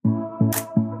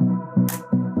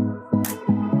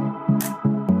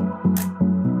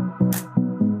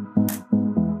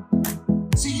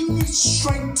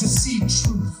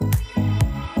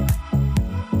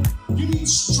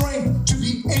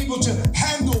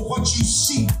you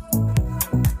see.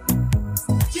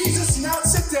 Jesus did not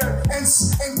sit there and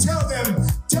tell them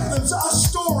a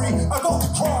story about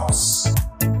the cross.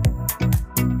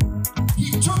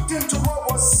 He took them to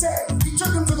what was said. He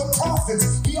took them to the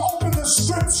prophets. He opened the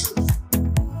scriptures.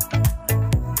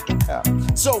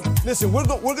 So, listen, we're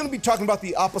going to be talking about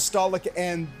the apostolic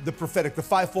and the prophetic, the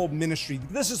fivefold ministry.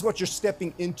 This is what you're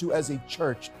stepping into as a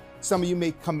church. Some of you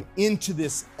may come into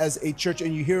this as a church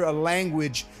and you hear a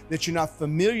language that you're not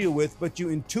familiar with, but you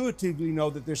intuitively know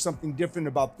that there's something different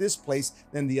about this place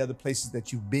than the other places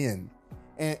that you've been.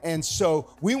 And so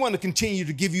we want to continue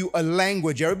to give you a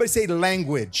language. Everybody say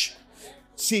language.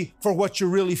 See, for what you're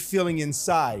really feeling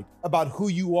inside about who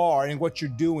you are and what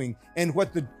you're doing and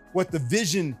what the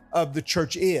vision of the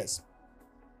church is.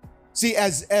 See,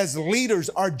 as leaders,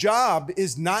 our job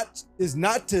is not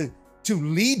to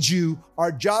lead you.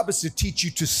 Our job is to teach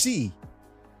you to see.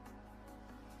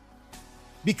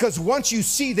 Because once you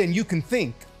see, then you can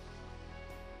think.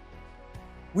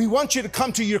 We want you to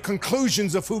come to your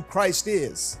conclusions of who Christ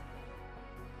is.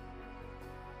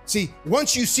 See,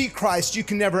 once you see Christ, you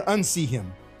can never unsee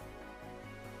him.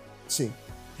 See?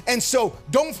 And so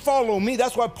don't follow me.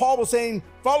 That's why Paul was saying,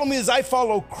 follow me as I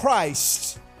follow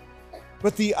Christ.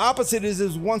 But the opposite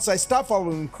is once I stop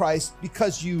following Christ,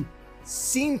 because you've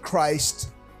seen Christ,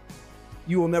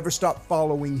 you will never stop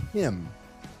following him.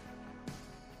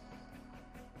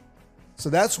 So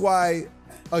that's why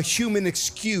a human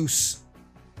excuse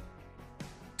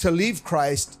to leave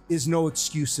Christ is no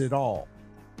excuse at all.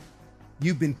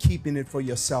 You've been keeping it for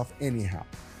yourself anyhow.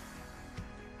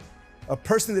 A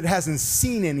person that hasn't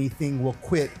seen anything will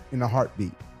quit in a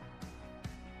heartbeat.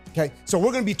 Okay, so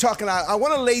we're going to be talking. I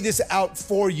want to lay this out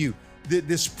for you,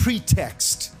 this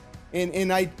pretext.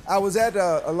 And I was at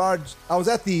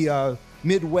the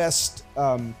Midwest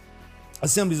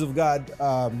Assemblies of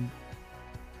God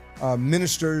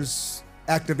Ministers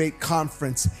Activate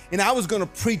Conference, and I was going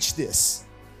to preach this.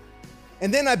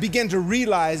 And then I began to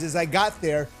realize as I got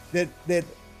there that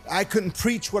I couldn't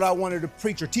preach what I wanted to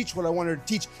preach or teach what I wanted to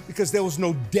teach because there was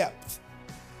no depth.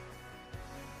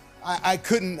 I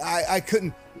couldn't,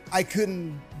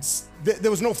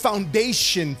 there was no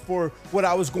foundation for what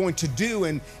I was going to do.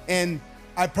 And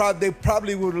they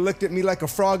probably would have looked at me like a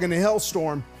frog in a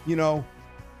hailstorm, you know,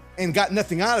 and got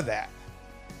nothing out of that.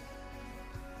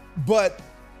 But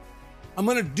I'm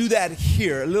going to do that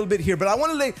here, a little bit here, but I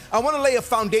want to lay a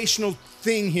foundational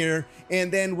thing here,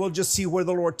 and then we'll just see where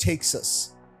the Lord takes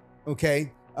us.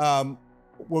 Okay.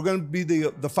 We're going to be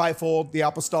the fivefold, the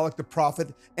apostolic, the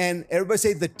prophet, and everybody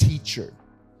say the teacher.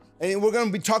 And we're going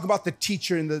to be talking about the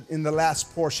teacher in the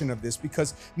last portion of this,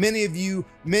 because many of you,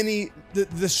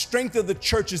 the strength of the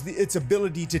church is its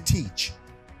ability to teach.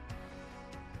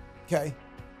 Okay.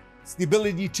 It's the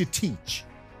ability to teach.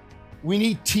 We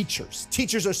need teachers.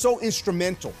 Teachers are so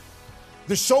instrumental.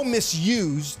 They're so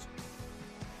misused.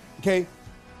 Okay.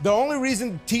 The only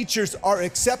reason teachers are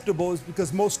acceptable is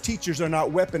because most teachers are not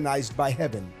weaponized by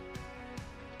heaven.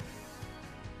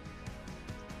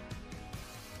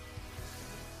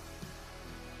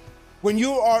 When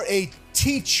you are a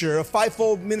teacher, a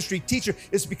fivefold ministry teacher,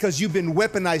 it's because you've been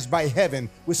weaponized by heaven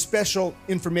with special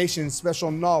information and special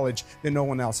knowledge that no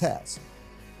one else has.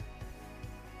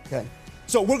 Okay.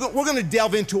 So we're going to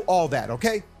delve into all that,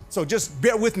 okay? So just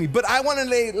bear with me. But I want to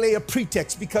lay a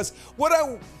pretext, because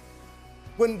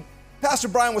when Pastor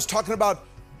Brian was talking about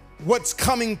what's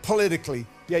coming politically,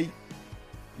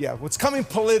 what's coming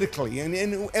politically,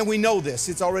 and we know this,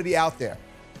 it's already out there.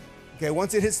 Okay,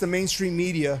 once it hits the mainstream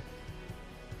media,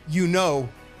 you know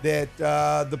that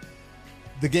the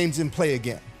game's in play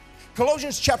again.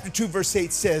 Colossians chapter 2, verse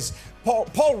 8 says,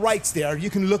 Paul writes there, you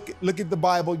can look at the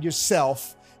Bible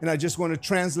yourself, and I just want to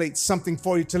translate something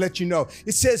for you to let you know.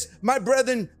 It says, my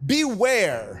brethren,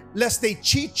 beware lest they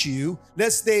cheat you,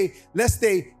 lest they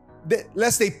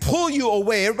pull you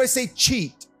away. Everybody say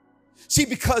cheat. See,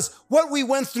 because what we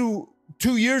went through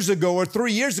 2 years ago or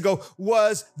 3 years ago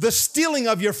was the stealing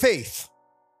of your faith.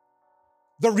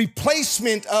 The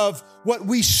replacement of what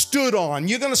we stood on.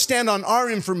 You're going to stand on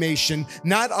our information,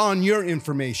 not on your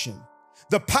information.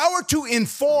 The power to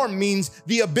inform means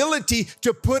the ability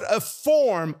to put a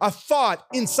thought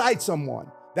inside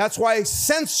someone. That's why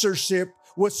censorship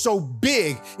was so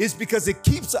big, is because it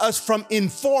keeps us from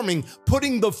informing,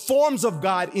 putting the forms of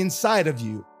God inside of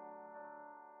you.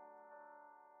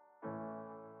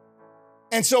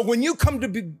 And so when you come to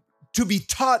be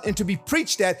taught and to be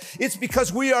preached at, it's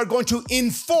because we are going to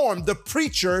inform. The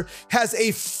preacher has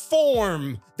a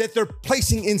form that they're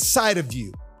placing inside of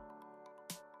you.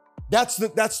 That's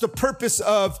the purpose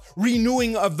of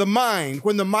renewing of the mind.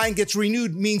 When the mind gets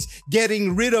renewed, means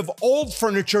getting rid of old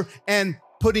furniture and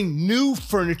putting new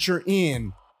furniture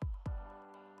in.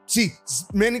 See,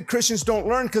 many Christians don't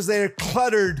learn because they're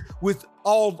cluttered with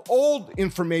all old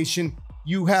information.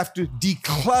 You have to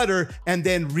declutter and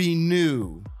then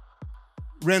renew.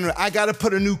 I got to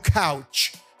put a new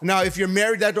couch. Now, if you're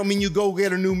married, that don't mean you go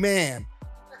get a new man.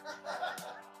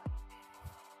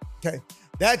 Okay,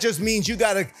 that just means you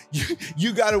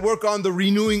gotta work on the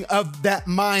renewing of that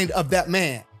mind of that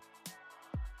man.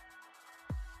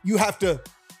 You have to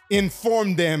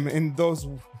inform them, and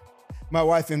my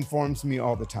wife informs me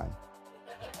all the time.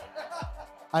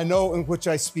 I know in which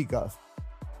I speak of.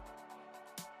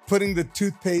 Putting the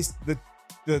toothpaste,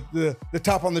 the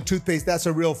top on the toothpaste, that's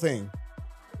a real thing.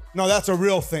 No, that's a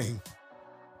real thing.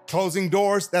 Closing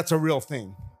doors, that's a real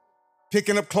thing.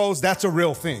 Picking up clothes, that's a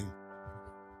real thing.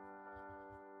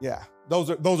 Yeah,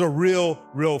 those are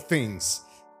real things.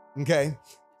 Okay,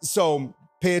 so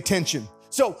pay attention.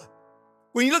 So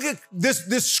when you look at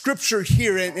this scripture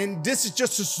here, and this is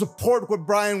just to support what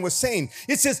Brian was saying,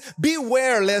 it says,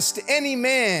 beware lest any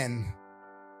man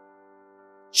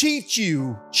cheat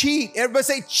you. Cheat. Everybody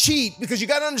say cheat, because you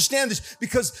got to understand this,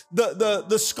 because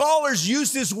the scholars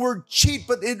use this word cheat,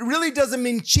 but it really doesn't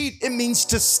mean cheat. It means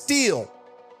to steal.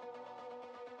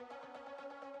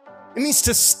 It means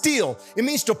to steal. It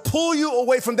means to pull you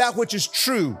away from that which is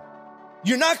true.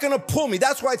 You're not going to pull me.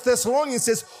 That's why Thessalonians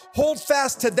says, hold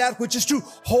fast to that which is true.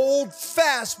 Hold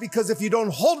fast, because if you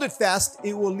don't hold it fast,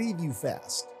 it will leave you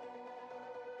fast.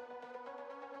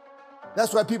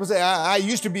 That's why people say, I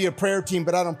used to be a prayer team,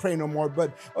 but I don't pray no more.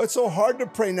 But it's so hard to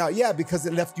pray now. Yeah, because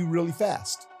it left you really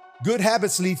fast. Good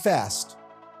habits leave fast.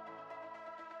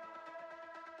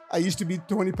 I used to be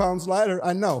 20 pounds lighter.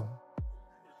 I know.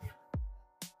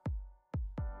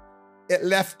 It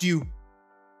left you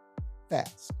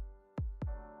fast.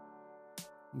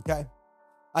 Okay?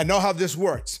 I know how this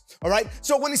works. All right?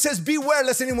 So when he says, beware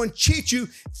lest anyone cheat you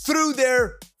through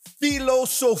their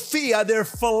philosophia, their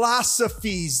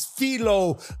philosophies,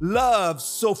 philo, love,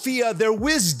 sophia, their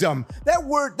wisdom.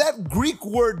 That Greek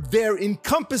word there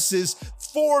encompasses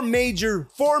four major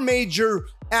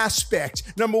aspects.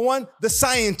 Number one, the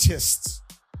scientists.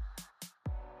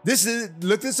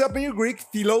 Look this up in your Greek,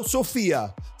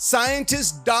 philosophia.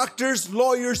 Scientists, doctors,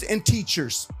 lawyers, and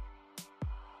teachers.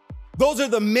 Those are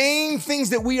the main things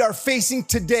that we are facing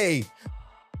today.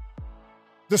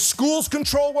 The schools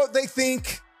control what they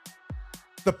think.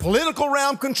 The political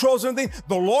realm controls everything.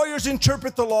 The lawyers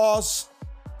interpret the laws.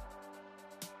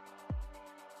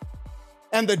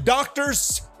 And the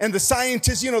doctors and the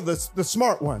scientists, the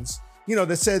smart ones,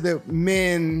 that said that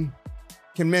men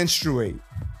can menstruate.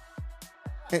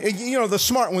 And, the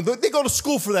smart ones, they go to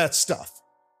school for that stuff.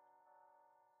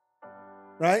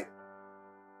 Right?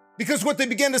 Because what they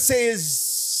begin to say is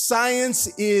science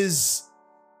is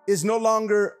no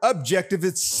longer objective,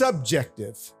 it's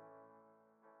subjective.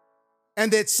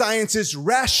 And that science is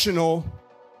rational.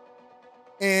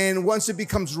 And once it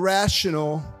becomes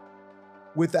rational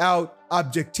without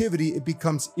objectivity, it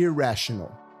becomes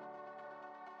irrational.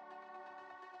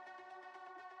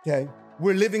 Okay?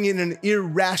 We're living in an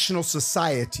irrational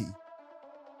society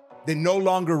that no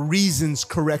longer reasons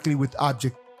correctly with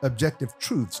objective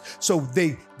truths. So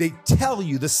they tell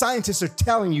you, the scientists are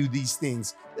telling you these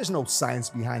things. There's no science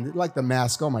behind it. Like the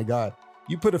mask, oh my God.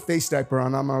 You put a face diaper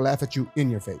on, I'm gonna laugh at you in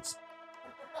your face.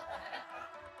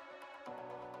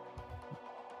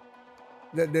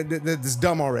 That's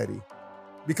dumb already.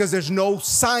 Because there's no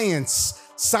science.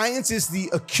 Science is the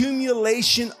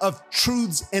accumulation of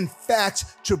truths and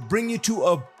facts to bring you to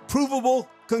a provable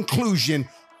conclusion,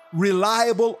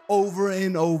 reliable over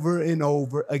and over and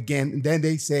over again. And then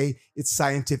they say it's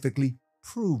scientifically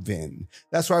proven.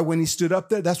 That's why when he stood up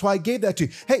there, that's why I gave that to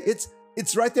you. Hey,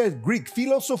 it's right there, Greek,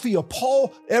 philosophia.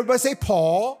 Paul, everybody say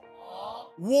Paul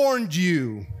warned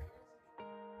you.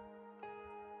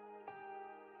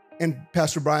 And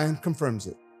Pastor Brian confirms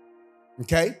it.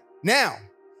 Okay? Now,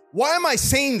 why am I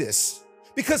saying this?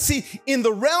 Because see, in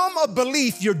the realm of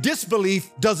belief, your disbelief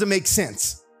doesn't make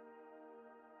sense.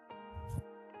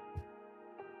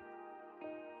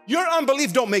 Your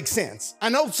unbelief don't make sense. I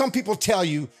know some people tell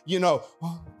you, you don't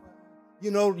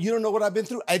know what I've been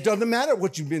through. It doesn't matter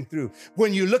what you've been through.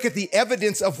 When you look at the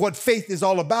evidence of what faith is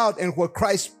all about and what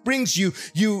Christ brings you,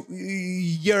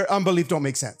 your unbelief don't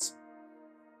make sense.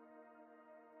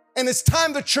 And it's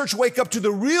time the church wake up to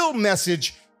the real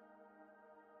message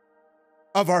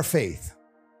of our faith.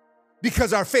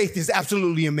 Because our faith is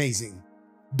absolutely amazing.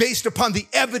 Based upon the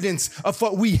evidence of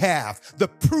what we have, the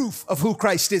proof of who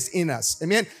Christ is in us.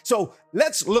 Amen? So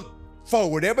let's look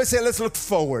forward. Everybody say, let's look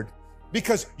forward.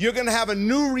 Because you're going to have a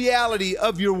new reality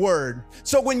of your word.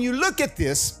 So when you look at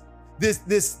this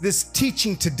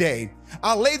teaching today,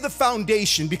 I'll lay the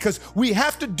foundation because we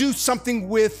have to do something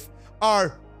with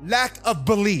our lack of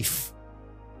belief,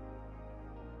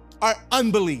 our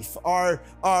unbelief, our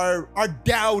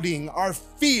doubting, our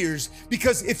fears.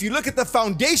 Because if you look at the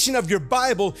foundation of your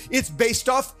Bible, it's based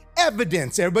off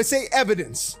evidence. Everybody say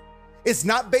evidence. It's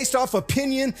not based off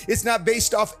opinion. It's not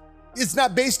based off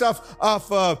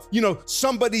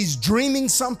somebody's dreaming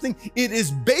something. It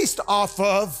is based off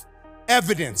of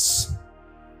evidence.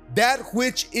 That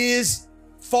which is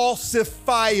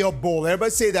falsifiable.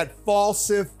 Everybody say that,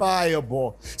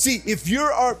 falsifiable. See,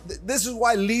 this is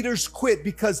why leaders quit,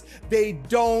 because they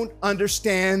don't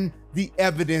understand the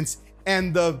evidence,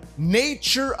 and the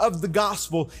nature of the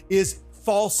gospel is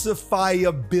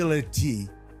falsifiability.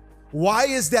 Why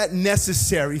is that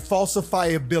necessary,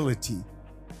 falsifiability?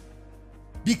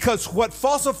 Because what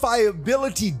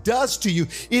falsifiability does to you,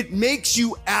 it makes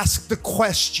you ask the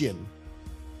question.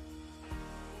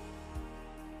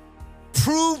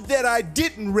 Prove that I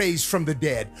didn't raise from the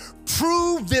dead.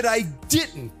 Prove that I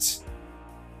didn't.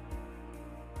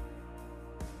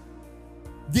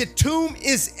 The tomb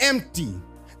is empty.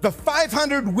 The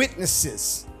 500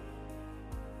 witnesses,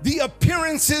 the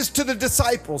appearances to the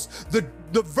disciples, the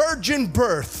virgin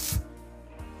birth,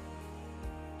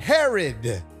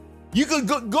 Herod. You could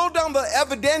go down the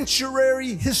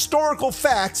evidentiary historical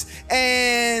facts,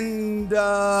 and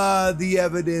the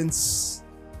evidence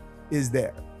is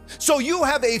there. So you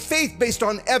have a faith based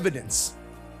on evidence.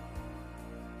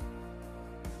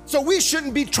 So we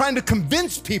shouldn't be trying to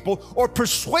convince people or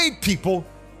persuade people.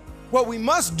 What we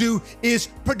must do is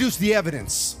produce the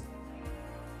evidence.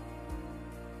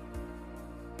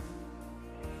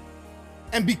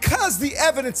 And because the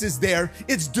evidence is there,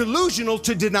 it's delusional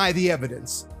to deny the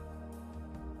evidence.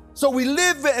 So we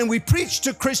live and we preach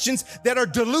to Christians that are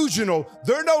delusional.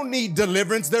 They don't need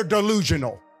deliverance, they're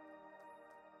delusional.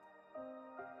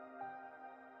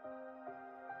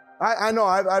 I know,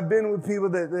 I've been with people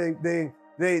that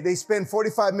they spend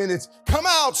 45 minutes, come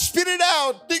out, spit it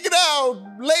out, dig it out,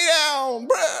 lay down,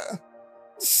 bruh.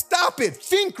 Stop it,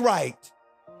 think right.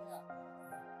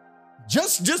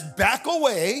 Just back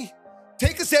away,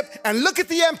 take a step, and look at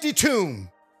the empty tomb.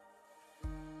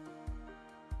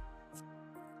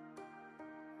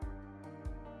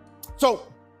 So,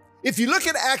 if you look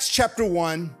at Acts chapter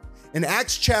 1, and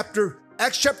Acts chapter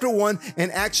 1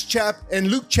 and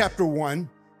Luke chapter 1,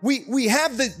 we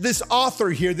have this author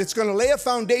here that's going to lay a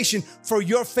foundation for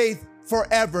your faith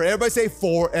forever. Everybody say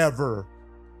forever.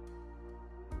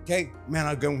 Okay, man,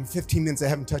 I've gone 15 minutes, I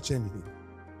haven't touched anything.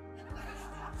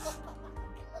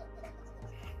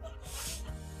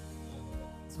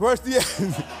 Where's the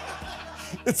end?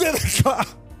 It's in the car.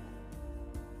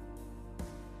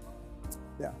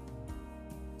 Yeah.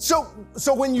 So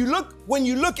when you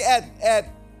look at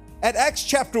Acts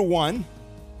chapter 1,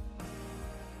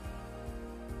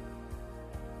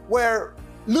 where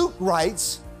Luke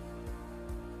writes,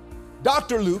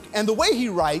 Dr. Luke, and the way he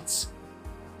writes,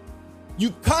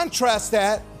 you contrast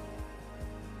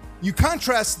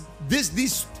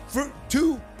these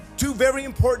two very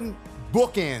important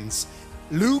bookends,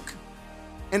 Luke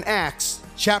and Acts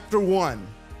chapter 1.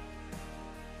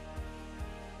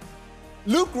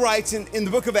 Luke writes in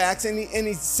the book of Acts, and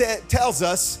he tells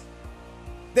us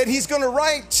that he's going to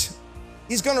write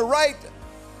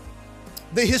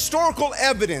the historical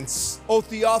evidence, O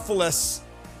Theophilus,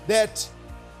 that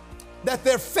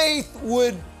their faith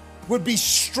would be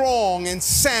strong and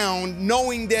sound,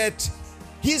 knowing that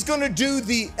he's going to do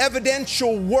the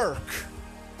evidential work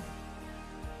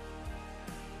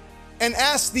and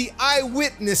ask the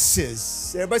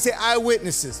eyewitnesses. Everybody say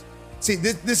eyewitnesses. See,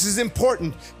 this is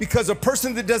important, because a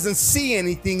person that doesn't see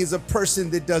anything is a person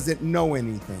that doesn't know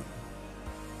anything.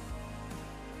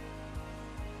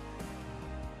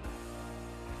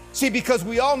 See, because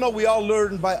we all know we all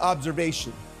learn by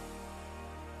observation.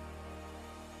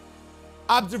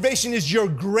 Observation is your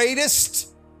greatest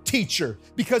teacher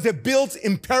because it builds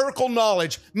empirical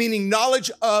knowledge, meaning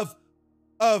knowledge of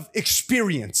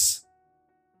experience.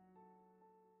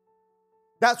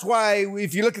 That's why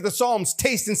if you look at the Psalms,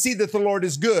 taste and see that the Lord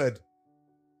is good.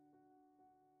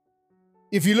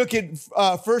 If you look at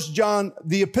 1 John,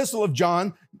 the epistle of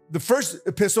John, the first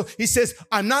epistle, he says,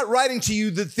 I'm writing to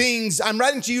you the things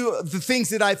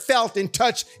that I felt and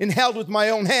touched and held with my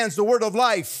own hands, the word of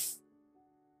life.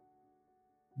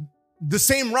 The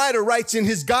same writer writes in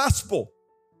his gospel,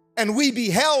 and we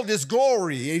beheld his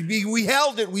glory. We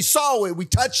held it, we saw it, we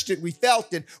touched it, we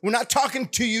felt it. We're not talking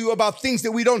to you about things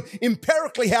that we don't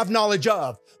empirically have knowledge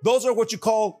of. Those are what you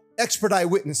call expert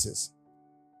eyewitnesses.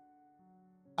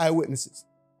 Eyewitnesses.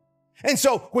 And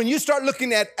so when you start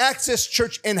looking at Access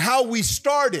Church and how we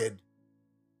started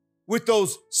with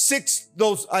those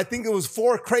I think it was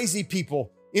 4 crazy people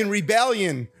in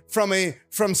rebellion from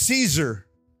Caesar.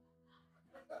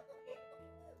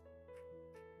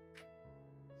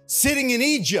 Sitting in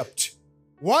Egypt,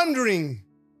 wondering,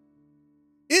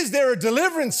 is there a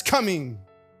deliverance coming?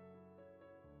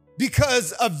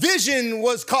 Because a vision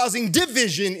was causing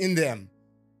division in them.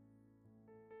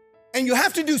 And you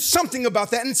have to do something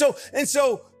about that. And so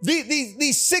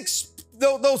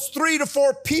those 3 to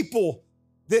 4 people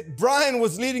that Brian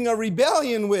was leading a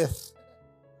rebellion with,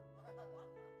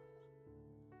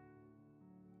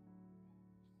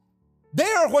 they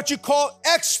are what you call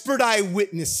expert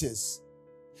eyewitnesses.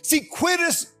 See,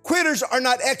 quitters are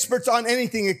not experts on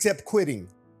anything except quitting.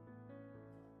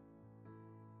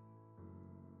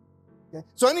 Okay?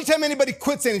 So anytime anybody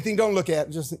quits anything, don't look at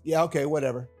it. Just, yeah, okay,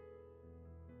 whatever.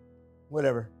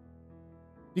 Whatever.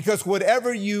 Because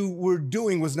whatever you were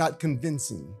doing was not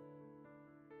convincing.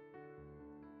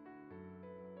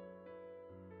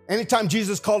 Anytime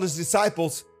Jesus called his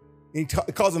disciples, he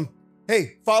calls them,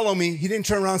 hey, follow me. He didn't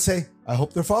turn around and say, I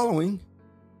hope they're following.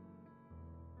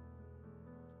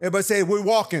 Everybody say, we're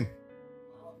walking.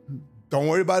 Don't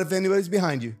worry about if anybody's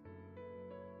behind you.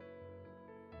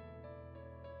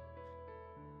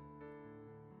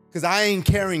 Because I ain't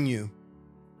carrying you.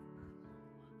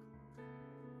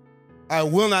 I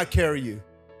will not carry you.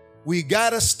 We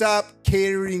got to stop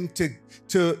catering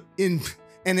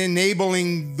and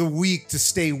enabling the weak to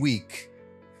stay weak.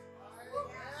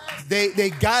 They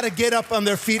got to get up on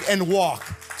their feet and walk.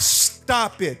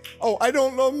 Stop it. Oh, I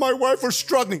don't love my wife or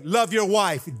struggling. Love your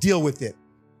wife. Deal with it.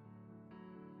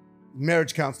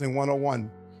 Marriage counseling 101.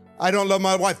 I don't love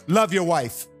my wife. Love your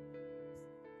wife.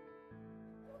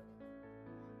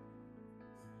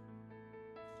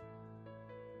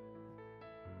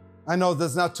 I know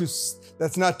that's not too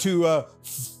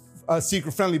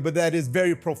seeker friendly, but that is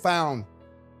very profound.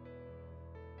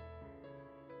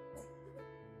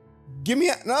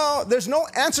 No, there's no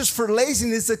answers for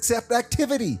laziness except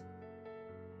activity.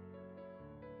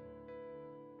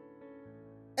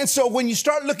 And so when you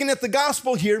start looking at the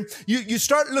gospel here, you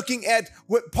start looking at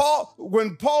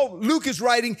when Luke is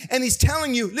writing, and he's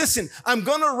telling you, listen, I'm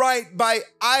going to write by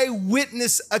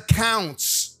eyewitness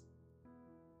accounts.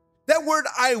 That word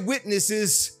eyewitness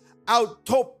is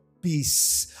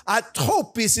autopis.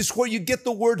 Autopis is where you get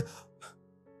the word,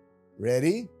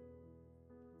 ready?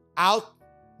 Out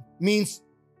means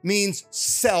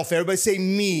self. Everybody say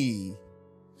me.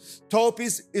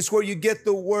 Topis is where you get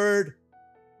the word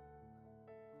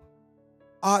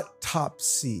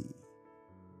autopsy.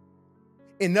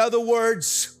 In other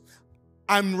words,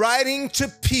 I'm writing to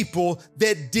people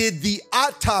that did the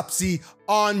autopsy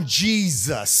on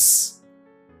Jesus.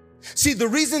 See, the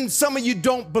reason some of you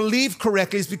don't believe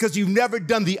correctly is because you've never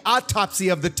done the autopsy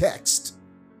of the text.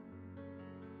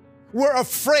 We're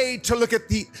afraid to look at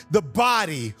the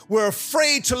body. We're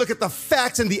afraid to look at the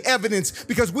facts and the evidence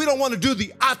because we don't want to do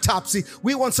the autopsy.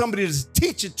 We want somebody to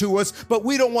teach it to us, but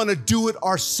we don't want to do it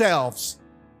ourselves.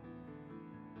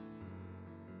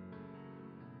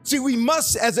 See, we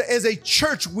must, as a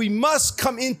church, we must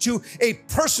come into a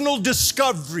personal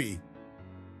discovery.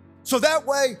 So that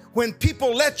way, when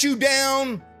people let you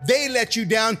down, they let you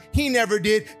down. He never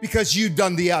did because you've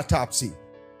done the autopsy.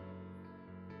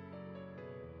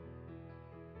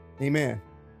 Amen.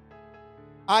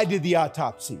 I did the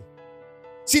autopsy.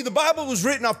 See, the Bible was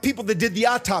written of people that did the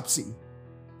autopsy.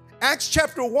 Acts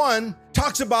chapter 1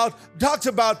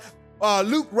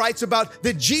 Luke writes about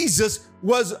that Jesus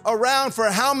was around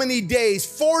for how many days?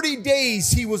 40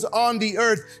 days he was on the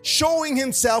earth, showing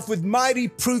himself with mighty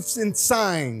proofs and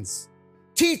signs,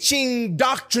 teaching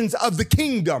doctrines of the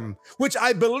kingdom, which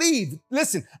I believe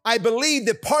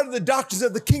that part of the doctrines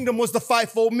of the kingdom was the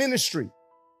fivefold ministry.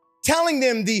 Telling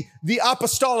them the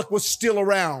apostolic was still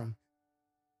around,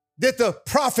 that the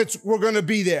prophets were going to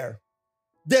be there,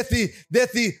 that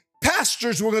the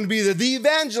pastors were going to be there, the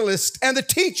evangelists and the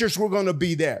teachers were going to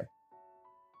be there,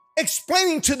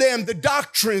 explaining to them the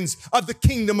doctrines of the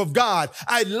kingdom of God.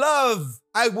 I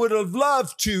would have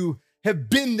loved to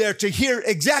have been there to hear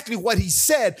exactly what he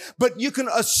said, but you can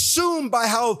assume by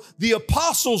how the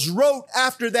apostles wrote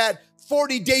after that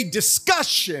 40-day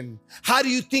discussion. How do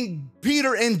you think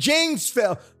Peter and James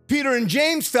felt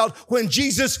when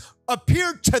Jesus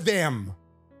appeared to them?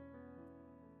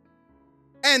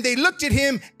 And they looked at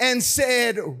him and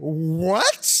said,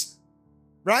 what?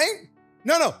 Right?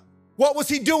 No. What was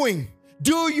he doing?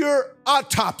 Do your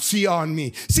autopsy on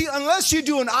me. See, unless you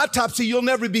do an autopsy, you'll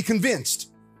never be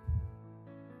convinced.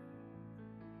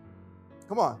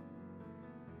 Come on.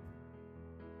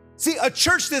 See, a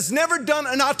church that's never done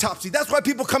an autopsy. That's why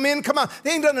people come in, come out.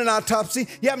 They ain't done an autopsy.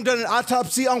 You haven't done an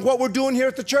autopsy on what we're doing here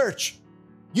at the church.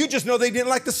 You just know they didn't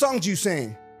like the songs you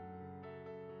sang.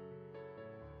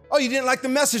 Oh, you didn't like the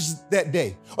message that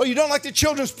day. Oh, you don't like the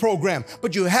children's program.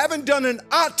 But you haven't done an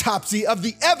autopsy of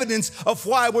the evidence of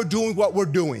why we're doing what we're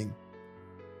doing.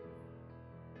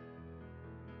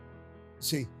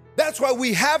 See, that's why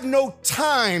we have no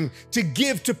time to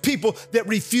give to people that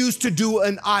refuse to do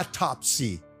an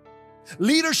autopsy.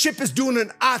 Leadership is doing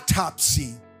an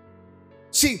autopsy.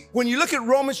 See, when you look at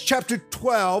Romans chapter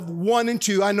 12, 1 and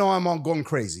 2, I know I'm all going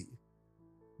crazy.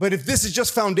 But if this is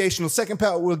just foundational, second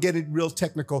part, we'll get it real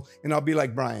technical, and I'll be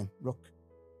like Brian. Look,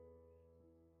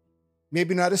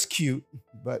 maybe not as cute,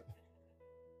 but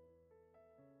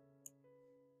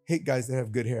hate guys that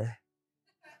have good hair.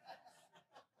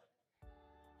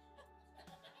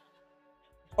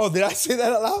 Oh, did I say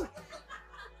that out loud?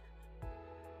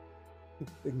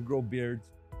 They can grow beards.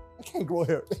 I can't grow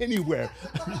hair anywhere.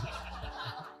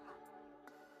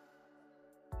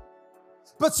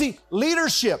 But see,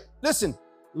 leadership, listen,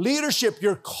 leadership,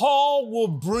 your call will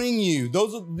bring you,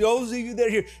 those of you that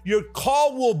are here, your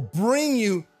call will bring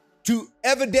you to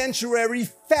evidentiary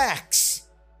facts.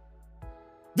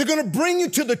 They're going to bring you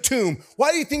to the tomb.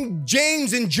 Why do you think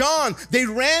James and John, they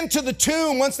ran to the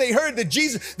tomb once they heard that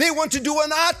Jesus, they wanted to do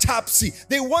an autopsy.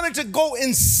 They wanted to go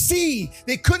and see.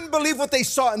 They couldn't believe what they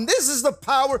saw. And this is the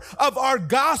power of our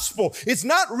gospel. It's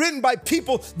not written by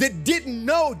people that didn't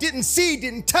know, didn't see,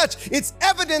 didn't touch. It's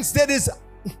evidence that is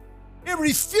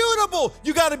irrefutable.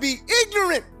 You got to be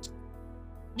ignorant.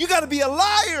 You got to be a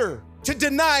liar to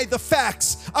deny the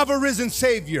facts of a risen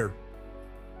Savior.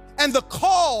 And the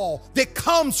call that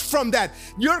comes from that,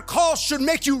 your call should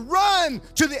make you run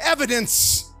to the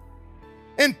evidence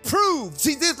and prove.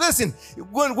 See, listen,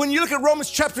 when you look at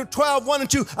Romans chapter 12, 1 and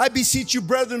 2, I beseech you,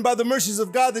 brethren, by the mercies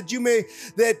of God, that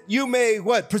you may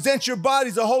what? Present your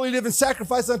bodies a holy living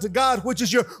sacrifice unto God, which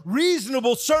is your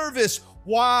reasonable service.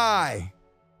 Why?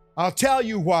 I'll tell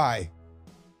you why.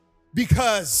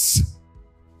 Because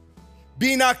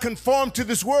be not conformed to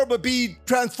this world, but be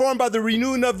transformed by the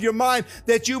renewing of your mind,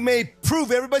 that you may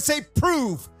prove. Everybody say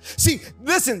prove. See,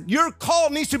 listen, your call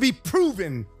needs to be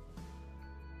proven.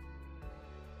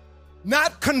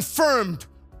 Not confirmed,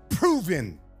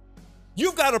 proven.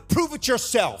 You've got to prove it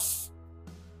yourself.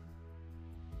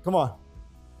 Come on.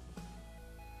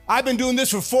 I've been doing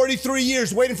this for 43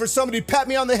 years, waiting for somebody to pat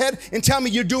me on the head and tell me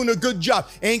you're doing a good job.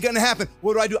 Ain't gonna happen.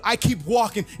 What do? I keep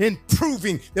walking and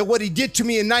proving that what he did to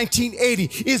me in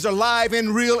 1980 is alive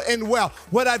and real and well.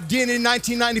 What I've done in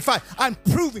 1995,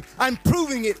 I'm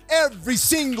proving it every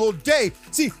single day.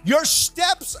 See, your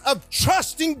steps of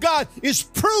trusting God is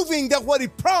proving that what he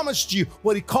promised you,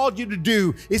 what he called you to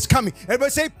do is coming.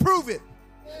 Everybody say, prove it.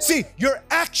 See, your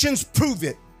actions prove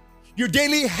it. Your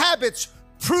daily habits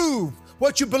prove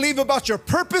what you believe about your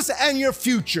purpose and your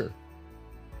future.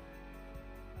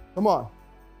 Come on.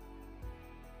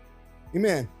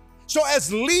 Amen. So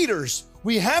as leaders,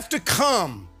 we have to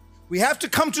come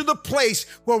to the place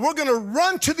where we're going to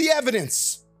run to the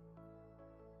evidence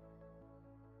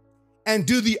and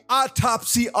do the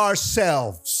autopsy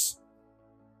ourselves.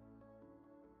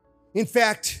 In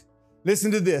fact,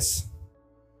 listen to this.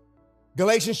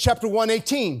 Galatians chapter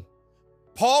 1:18.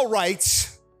 Paul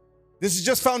writes, this is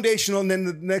just foundational, and then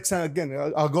the next time,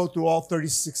 again, I'll go through all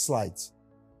 36 slides.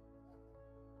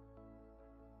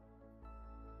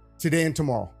 Today and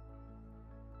tomorrow.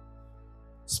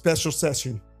 Special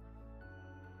session.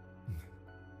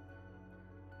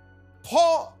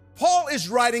 Paul is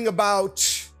writing about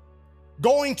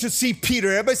going to see Peter.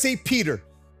 Everybody say Peter.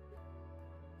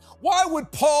 Why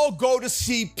would Paul go to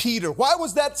see Peter? Why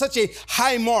was that such a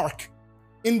high mark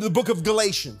in the book of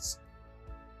Galatians?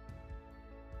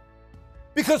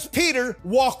 Because Peter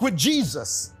walked with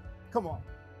Jesus. Come on.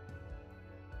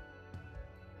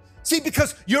 See,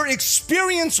 because your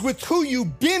experience with who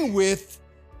you've been with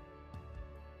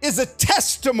is a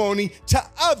testimony to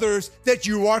others that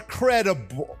you are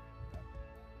credible.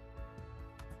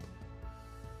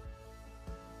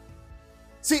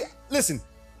 See, listen,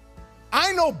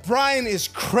 I know Brian is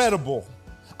credible.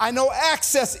 I know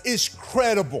Access is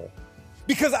credible.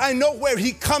 Because I know where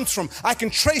he comes from. I can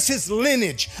trace his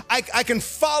lineage. I can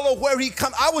follow where he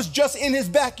comes. I was just in his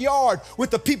backyard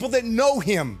with the people that know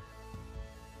him.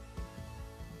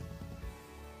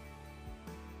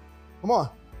 Come on.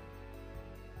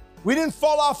 We didn't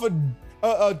fall off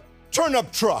a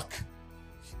turnip truck.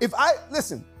 If I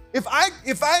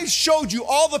showed you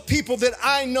all the people that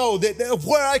I know of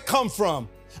where I come from,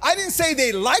 I didn't say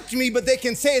they liked me, but they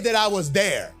can say that I was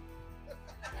there.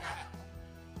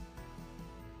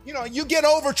 You know, you get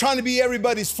over trying to be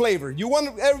everybody's flavor. You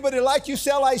want everybody to like you,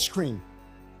 sell ice cream.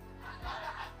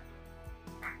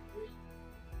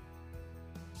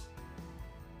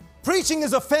 Preaching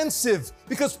is offensive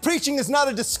because preaching is not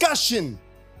a discussion.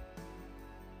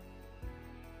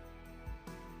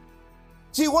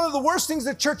 See, one of the worst things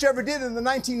the church ever did in the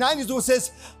 1990s was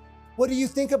says, what do you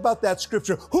think about that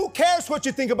scripture? Who cares what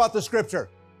you think about the scripture?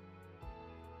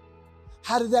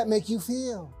 How did that make you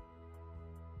feel?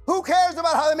 Who cares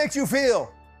about how that makes you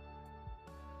feel?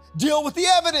 Deal with the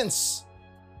evidence.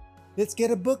 Let's get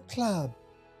a book club.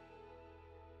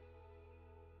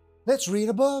 Let's read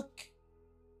a book.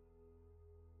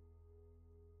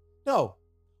 No.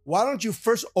 Why don't you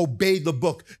first obey the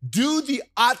book? Do the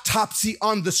autopsy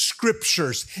on the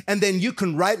scriptures, and then you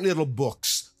can write little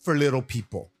books for little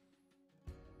people.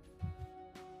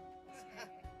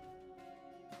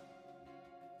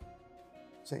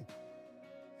 See?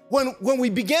 When we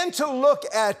begin to look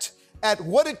at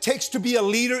what it takes to be a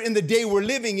leader in the day we're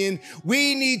living in,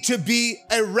 we need to be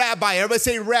a rabbi. Everybody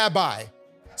say rabbi.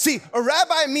 See, a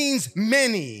rabbi means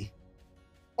many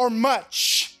or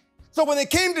much. So when they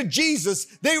came to Jesus,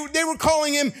 they were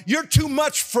calling him, you're too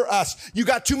much for us. You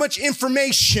got too much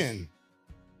information.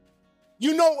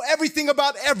 You know everything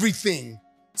about everything.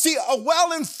 See, a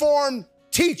well-informed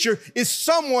teacher is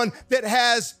someone that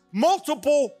has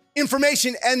multiple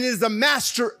information and is a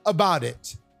master about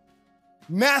it.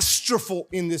 Masterful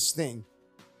in this thing.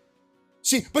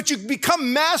 See, but you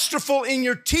become masterful in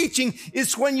your teaching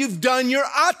is when you've done your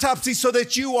autopsy so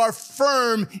that you are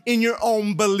firm in your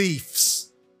own beliefs.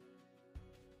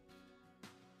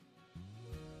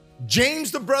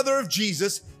 James, the brother of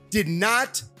Jesus, did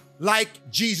not like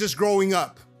Jesus growing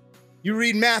up. You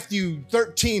read Matthew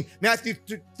 13. Matthew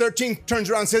 13 turns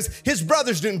around and says, his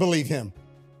brothers didn't believe him.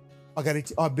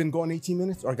 I've been going 18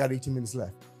 minutes, or I got 18 minutes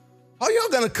left. How y'all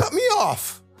gonna cut me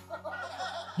off?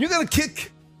 You're gonna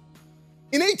kick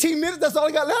in 18 minutes, that's all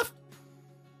I got left?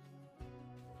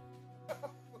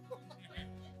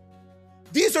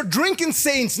 These are drinking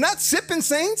saints, not sipping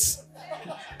saints.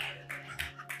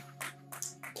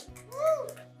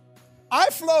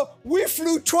 We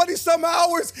flew 20 some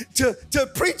hours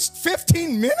to preach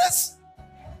 15 minutes?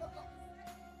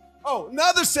 Oh,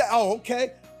 another set. Oh,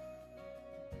 okay.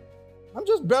 I'm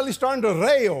just barely starting to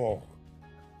reo.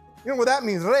 You know what that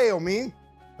means? Reo mean?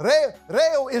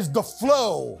 Reo is the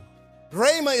flow.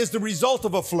 Rhema is the result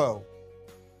of a flow.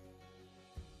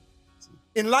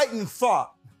 Enlightened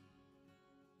thought.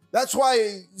 That's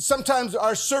why sometimes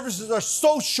our services are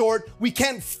so short, we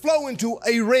can't flow into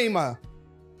a rhema.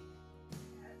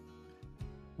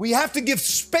 We have to give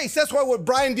space. That's why what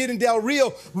Brian did in Del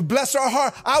Rio, bless our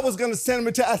heart, I was going to send him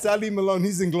a text. I said, I'll leave him alone.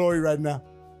 He's in glory right now.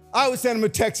 I would send him a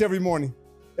text every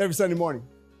Sunday morning.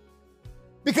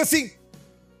 Because see,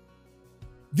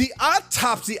 the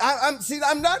autopsy,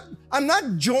 I'm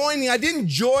not joining. I didn't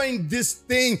join this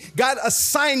thing. God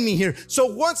assigned me here. So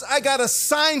once I got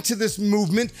assigned to this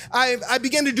movement, I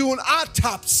began to do an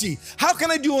autopsy. How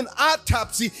can I do an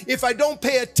autopsy if I don't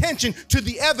pay attention to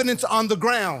the evidence on the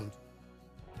ground?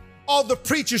 All the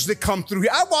preachers that come through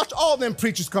here. I watch all them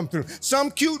preachers come through. Some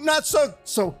cute, not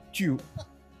so cute.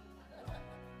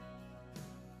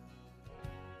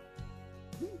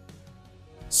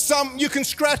 Some you can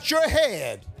scratch your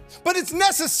head. But it's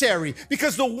necessary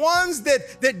because the ones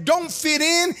that don't fit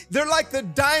in, they're like the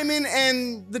diamond,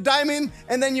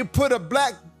 and then you put a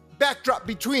black backdrop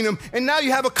between them, and now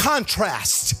you have a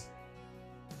contrast.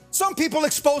 Some people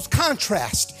expose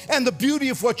contrast and the beauty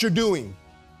of what you're doing.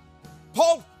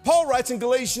 Paul writes in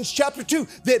Galatians chapter 2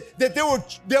 that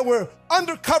there were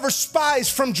undercover spies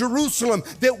from Jerusalem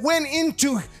that went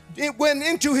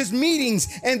into his meetings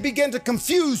and began to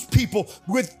confuse people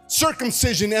with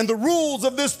circumcision and the rules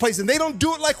of this place, and they don't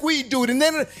do it like we do it.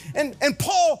 And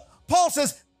Paul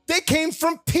says they came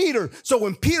from Peter. So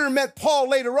when Peter met Paul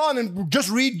later on, and just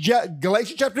read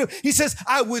Galatians chapter 2, he says,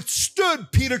 I withstood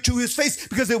Peter to his face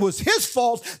because it was his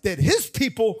fault that his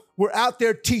people were out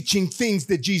there teaching things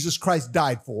that Jesus Christ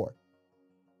died for.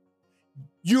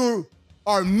 You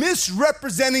are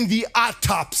misrepresenting the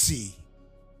autopsy.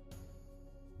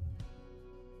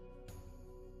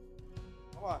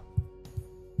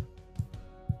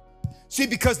 See,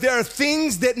 because there are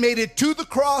things that made it to the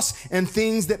cross and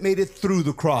things that made it through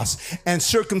the cross. And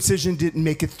circumcision didn't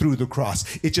make it through the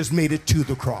cross. It just made it to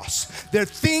the cross. There are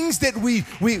things that we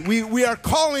are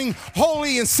calling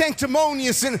holy and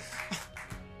sanctimonious, and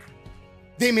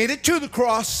they made it to the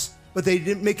cross, but they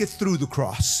didn't make it through the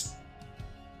cross.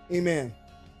 Amen.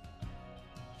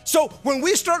 So when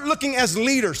we start looking as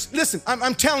leaders, listen,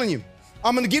 I'm telling you,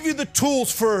 I'm going to give you the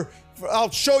tools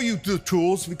I'll show you the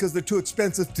tools because they're too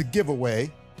expensive to give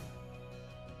away.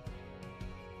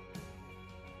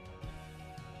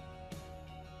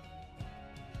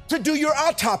 do your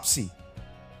autopsy.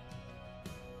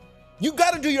 You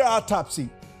got to do your autopsy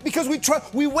because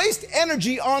we waste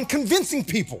energy on convincing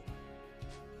people.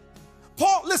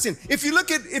 Paul, listen, if you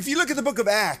look at the book of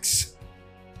Acts,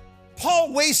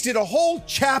 Paul wasted a whole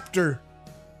chapter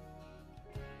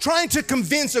trying to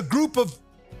convince a group of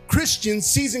Christians,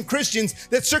 seasoned Christians,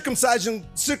 that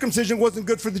circumcision wasn't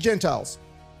good for the Gentiles.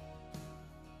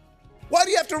 Why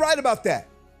do you have to write about that?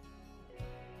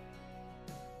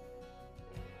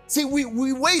 See,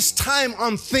 we waste time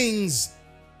on things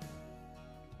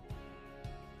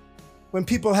when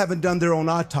people haven't done their own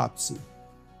autopsy.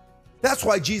 That's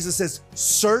why Jesus says,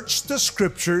 search the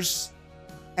scriptures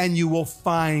and you will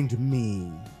find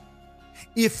me.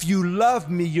 If you love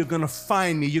me, you're going to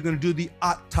find me. You're going to do the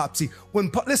autopsy.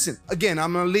 Listen, again,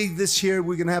 I'm going to leave this here.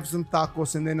 We're going to have some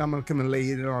tacos, and then I'm going to come and lay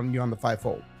it on you on the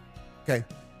fivefold. Okay?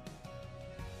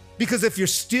 Because if you're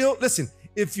still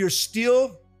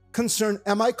concerned,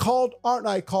 am I called? Aren't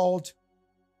I called?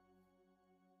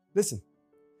 Listen,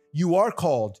 you are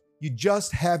called. You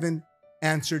just haven't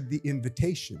answered the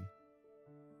invitation.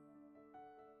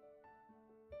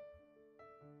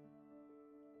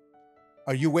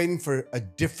 Are you waiting for a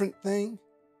different thing?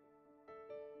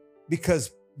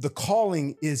 Because the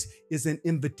calling is an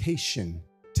invitation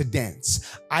to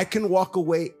dance. I can walk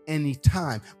away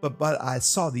anytime, but I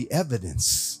saw the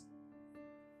evidence.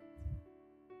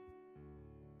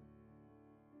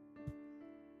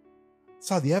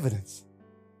 Saw the evidence.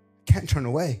 Can't turn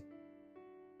away.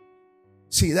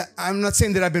 See, I'm not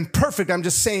saying that I've been perfect. I'm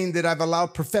just saying that I've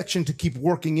allowed perfection to keep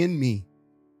working in me.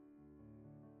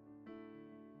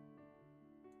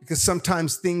 Because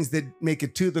sometimes things that make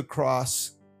it to the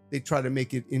cross, they try to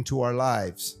make it into our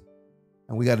lives.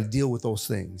 And we got to deal with those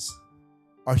things.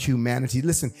 Our humanity.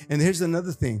 Listen, and here's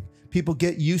another thing. People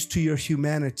get used to your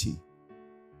humanity.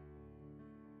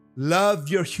 Love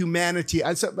your humanity.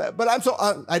 I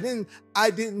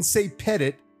didn't say pet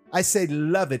it. I said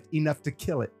love it enough to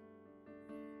kill it.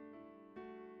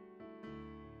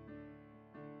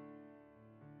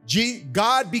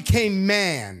 God became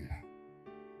man.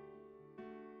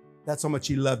 That's how much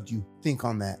he loved you. Think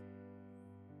on that.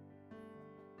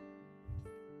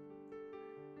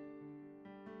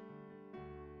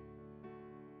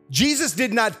 Jesus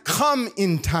did not come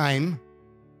in time.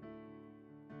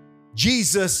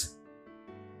 Jesus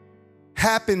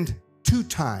happened to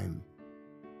time.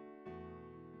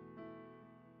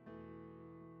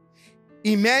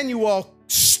 Emmanuel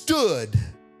stood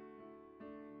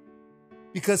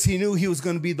because he knew he was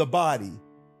going to be the body,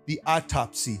 the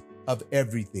autopsy of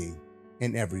everything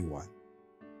and everyone.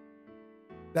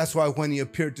 That's why when he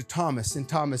appeared to Thomas, and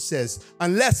Thomas says,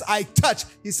 unless I touch,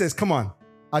 he says, come on,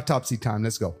 autopsy time,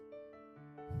 let's go.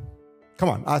 Come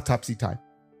on, autopsy time.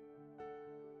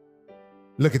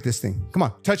 Look at this thing. Come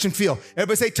on, touch and feel.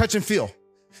 Everybody say touch and feel.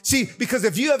 See, because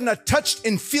if you have not touched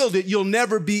and felt it, you'll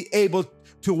never be able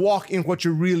to walk in what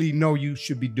you really know you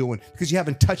should be doing because you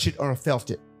haven't touched it or felt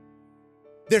it.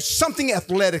 There's something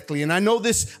athletically, and I know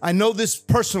this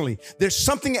personally. There's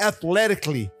something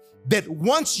athletically that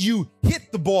once you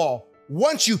hit the ball,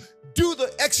 once you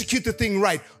execute the thing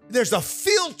right, there's a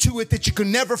feel to it that you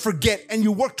can never forget, and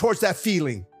you work towards that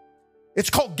feeling. It's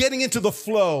called getting into the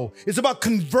flow. It's about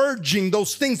converging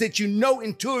those things that you know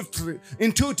intuitively,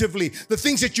 the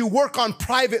things that you work on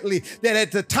privately, that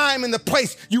at the time and the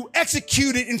place, you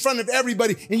execute it in front of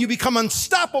everybody, and you become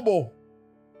unstoppable.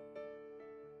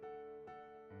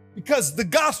 Because the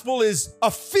gospel is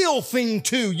a feel thing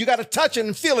too. You got to touch it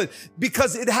and feel it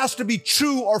because it has to be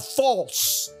true or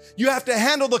false. You have to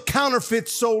handle the counterfeit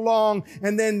so long,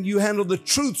 and then you handle the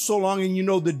truth so long, and you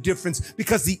know the difference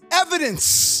because the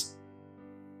evidence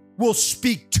will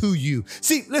speak to you.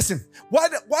 See, listen, why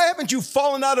haven't you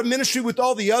fallen out of ministry with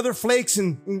all the other flakes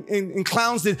and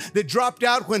clowns that dropped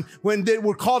out when they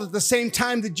were called at the same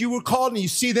time that you were called, and you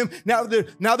see them now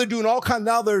they're doing all kinds.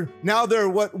 Now they're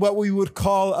what we would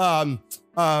call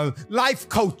life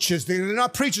coaches. They're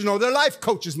not preachers, no, they're life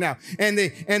coaches now, and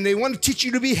they want to teach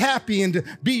you to be happy and to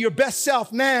be your best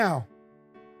self now.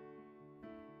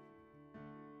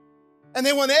 And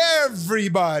they want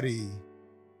everybody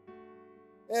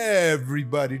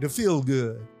to feel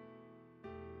good.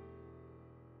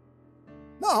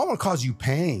 No, I want to cause you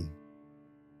pain.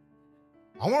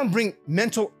 I want to bring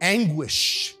mental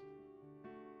anguish.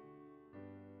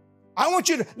 I want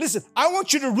you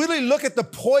to really look at the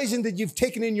poison that you've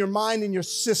taken in your mind and your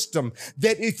system,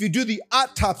 that if you do the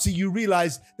autopsy, you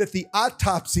realize that the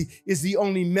autopsy is the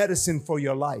only medicine for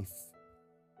your life.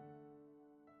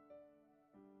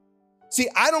 See,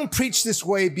 I don't preach this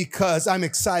way because I'm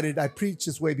excited. I preach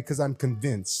this way because I'm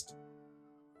convinced.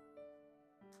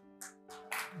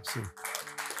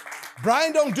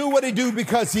 Brian don't do what he do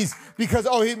because he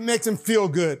makes him feel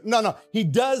good. No. He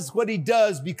does what he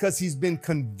does because he's been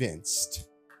convinced.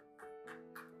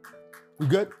 You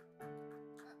good?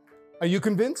 Are you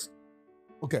convinced?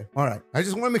 Okay, all right. I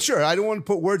just want to make sure. I don't want to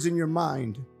put words in your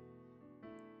mind.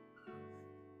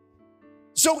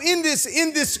 So in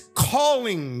this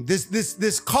calling,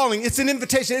 this calling, it's an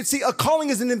invitation. See, a calling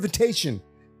is an invitation.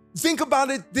 Think about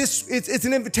it. It's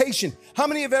an invitation. How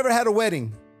many have ever had a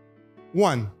wedding?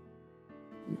 One.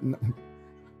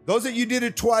 Those that you did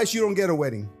it twice, you don't get a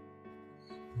wedding.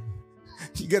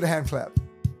 You get a hand clap.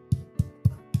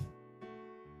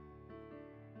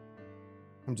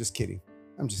 I'm just kidding.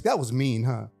 That was mean,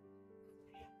 huh?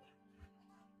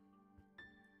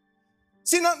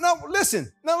 See, now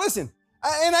listen.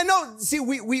 And I know, see,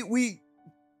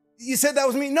 you said that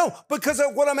was mean. No, because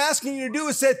of what I'm asking you to do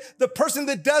is that the person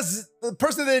that does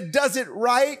it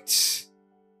right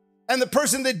and the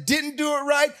person that didn't do it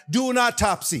right, do an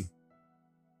autopsy.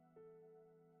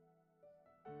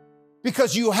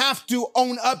 Because you have to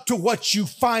own up to what you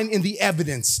find in the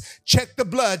evidence. Check the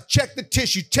blood, check the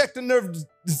tissue, check the nerve.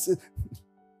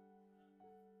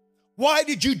 Why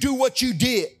did you do what you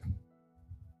did?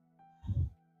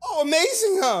 Oh,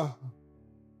 amazing, huh?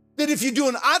 That if you do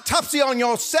an autopsy on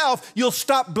yourself, you'll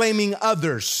stop blaming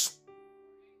others.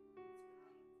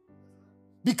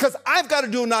 Because I've got to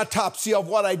do an autopsy of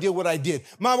what I did.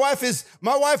 My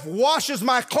wife washes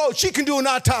my clothes. She can do an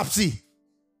autopsy.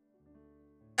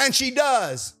 And she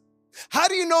does. How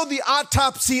do you know the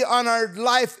autopsy on our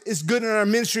life is good and our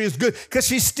ministry is good? Because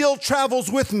she still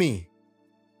travels with me.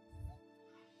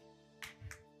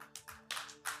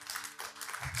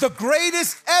 The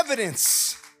greatest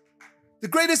evidence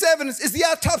is the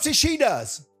autopsy she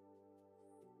does.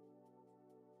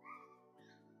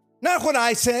 Not what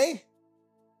I say,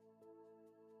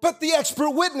 but the expert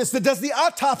witness that does the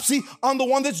autopsy on the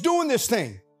one that's doing this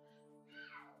thing.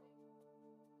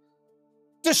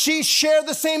 Does she share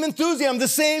the same enthusiasm, the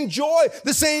same joy,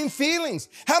 the same feelings?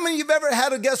 How many of you have ever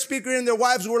had a guest speaker and their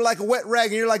wives were like a wet rag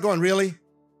and you're like going, really?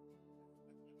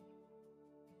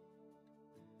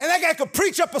 And that guy could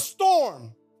preach up a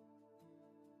storm.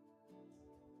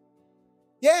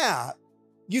 Yeah,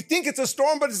 you think it's a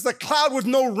storm, but it's a cloud with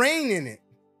no rain in it.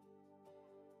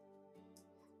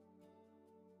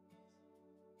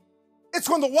 It's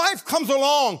when the wife comes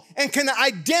along and can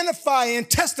identify and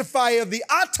testify of the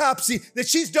autopsy that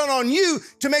she's done on you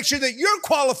to make sure that you're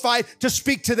qualified to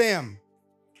speak to them.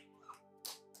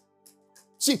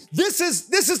 See, this is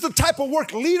the type of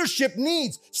work leadership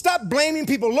needs. Stop blaming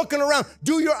people, looking around.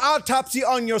 Do your autopsy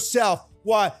on yourself.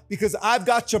 Why? Because I've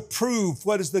got to prove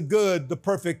what is the good, the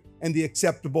perfect, and the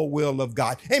acceptable will of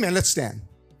God. Amen. Let's stand.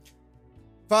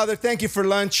 Father, thank you for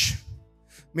lunch.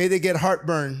 May they get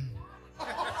heartburn.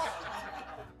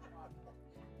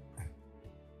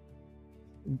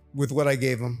 With what I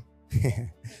gave them.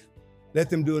 Let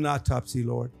them do an autopsy,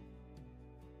 Lord.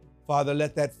 Father,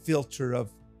 let that filter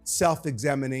of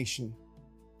self-examination,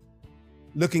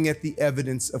 looking at the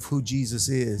evidence of who Jesus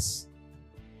is,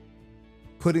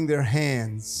 putting their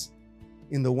hands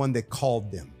in the one that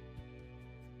called them.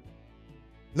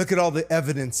 Look at all the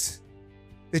evidence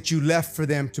that you left for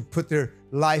them to put their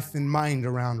life and mind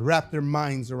around, wrap their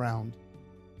minds around.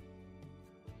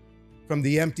 From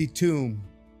the empty tomb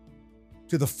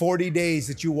to the 40 days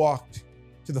that you walked,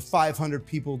 to the 500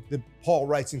 people that Paul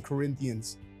writes in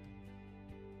Corinthians.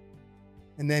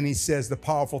 And then he says the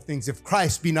powerful things, if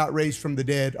Christ be not raised from the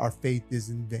dead, our faith is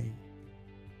in vain.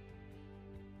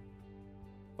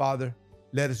 Father,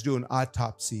 let us do an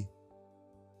autopsy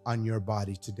on your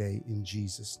body today in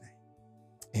Jesus'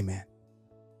 name. Amen.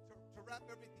 To wrap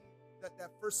everything,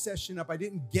 that first session up, I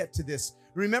didn't get to this.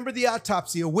 Remember the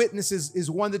autopsy. A witness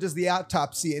is one that does the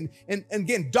autopsy. And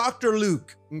again, Dr.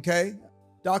 Luke, okay?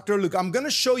 Dr. Luke, I'm going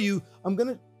to show you,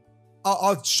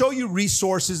 I'll show you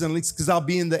resources, at least because I'll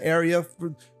be in the area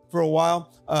for a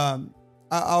while.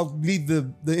 I'll leave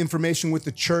the information with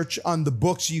the church on the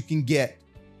books you can get,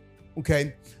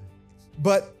 okay?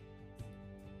 But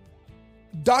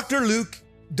Dr. Luke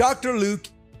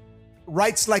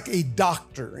writes like a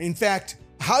doctor. In fact,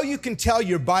 how you can tell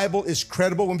your Bible is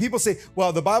credible, when people say,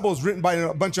 well, the Bible is written by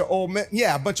a bunch of old men.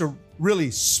 Yeah, a bunch of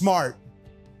really smart.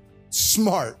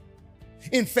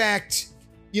 In fact,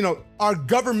 you know, our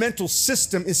governmental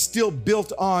system is still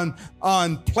built on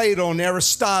Plato and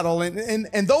Aristotle,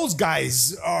 and those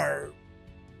guys are.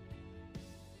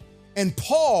 And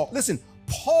Paul, listen,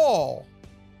 Paul,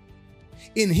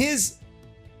 in his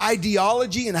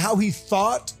ideology and how he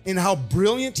thought and how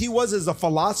brilliant he was as a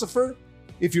philosopher,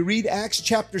 if you read Acts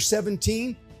chapter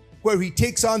 17, where he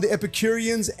takes on the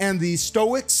Epicureans and the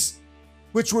Stoics,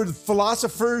 which were the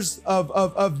philosophers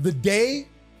of the day,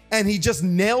 and he just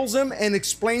nails them and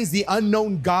explains the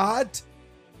unknown God.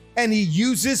 And he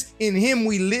uses in him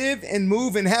we live and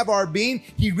move and have our being.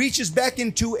 He reaches back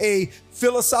into a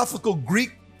philosophical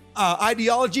Greek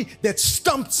ideology that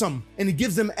stumps them, and he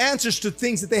gives them answers to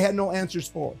things that they had no answers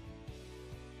for.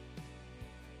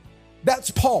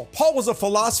 That's Paul. Paul was a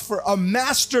philosopher, a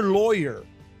master lawyer.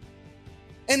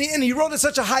 And he wrote at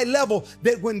such a high level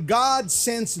that when God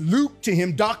sends Luke to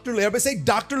him, Dr. Luke, everybody say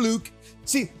Dr. Luke.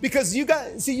 See, because you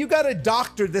got a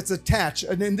doctor that's attached,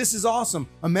 and then this is awesome,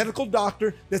 a medical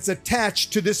doctor that's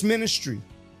attached to this ministry.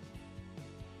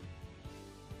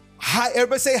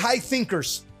 Everybody say high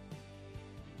thinkers.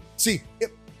 See,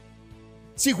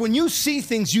 when you see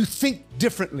things, you think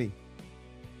differently.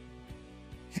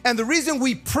 And the reason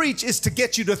we preach is to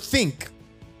get you to think.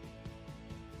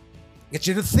 Get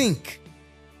you to think.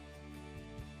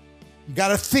 You got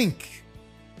to think.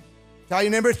 Tell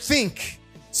your neighbor, think.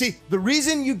 See, the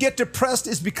reason you get depressed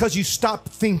is because you stop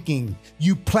thinking.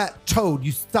 You plateaued.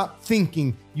 You stop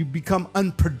thinking. You become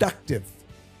unproductive.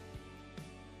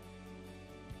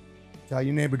 Tell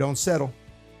your neighbor, don't settle.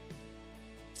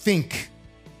 Think.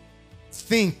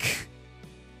 Think.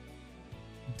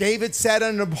 David sat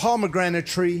under a pomegranate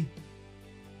tree.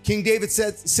 King David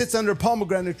sits under a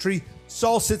pomegranate tree.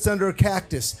 Saul sits under a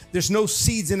cactus. There's no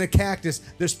seeds in a cactus.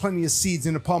 There's plenty of seeds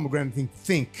in a pomegranate tree.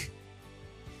 Think.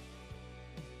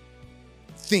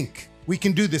 Think. We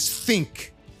can do this.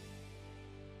 Think.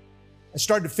 I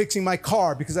started fixing my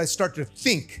car because I started to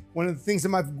think. One of the things that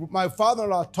my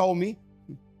father-in-law told me,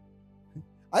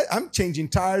 I'm changing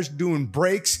tires, doing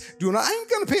brakes, I ain't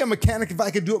gonna pay a mechanic if I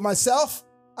could do it myself.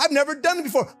 I've never done it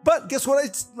before. But guess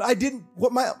what? I did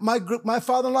what my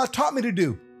father-in-law taught me to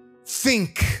do.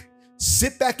 Think.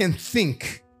 Sit back and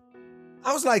think.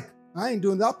 I was like, I ain't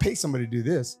doing that. I'll pay somebody to do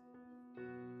this.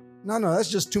 No, that's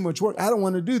just too much work. I don't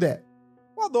want to do that.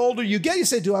 Well, the older you get, you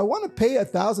say, do I want to pay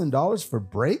 $1,000 for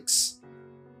brakes?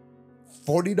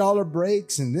 $40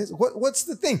 brakes and this? What's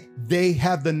the thing? They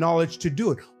have the knowledge to do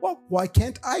it. Well, why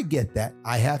can't I get that?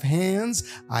 I have hands.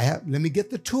 Let me get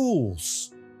the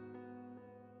tools.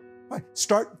 Right.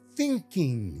 Start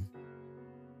thinking.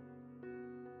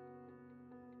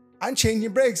 I'm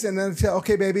changing brakes, and then I tell,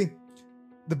 okay, baby,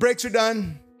 the brakes are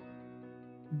done.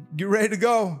 Get ready to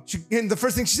go. And the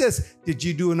first thing she says, did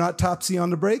you do an autopsy on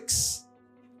the brakes?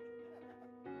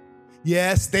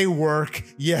 Yes, they work.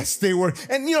 Yes, they work.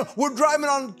 And we're driving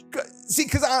on, see,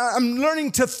 because I'm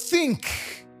learning to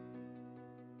think.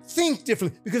 Think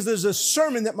differently. Because there's a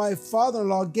sermon that my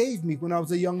father-in-law gave me when I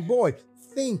was a young boy.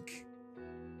 Think.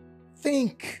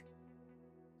 Think.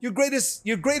 Your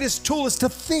greatest tool is to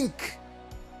think.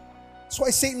 That's why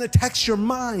Satan attacks your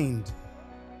mind.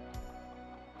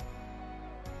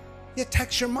 He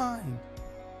attacks your mind.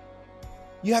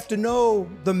 You have to know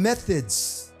the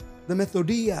methods, the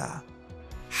methodia,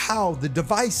 how, the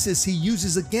devices he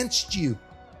uses against you.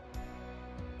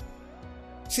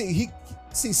 See,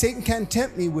 Satan can't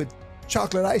tempt me with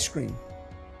chocolate ice cream.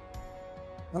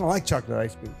 I don't like chocolate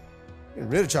ice cream. Get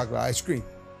rid of chocolate ice cream.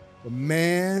 But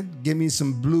man, give me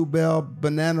some Bluebell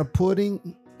banana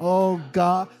pudding. Oh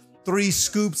God, 3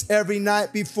 scoops every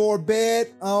night before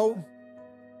bed. Oh,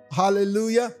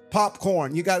 hallelujah.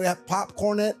 Popcorn. You got to have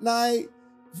popcorn at night.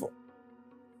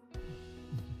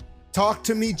 Talk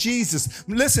to me, Jesus.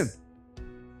 Listen,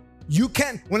 you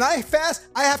can't, when I fast,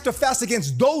 I have to fast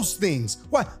against those things.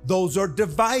 Why? Those are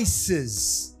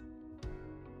devices.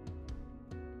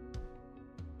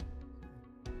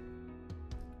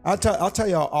 I'll tell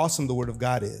you how awesome the Word of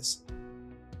God is.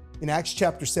 In Acts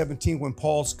chapter 17, when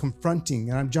Paul's confronting,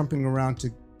 and I'm jumping around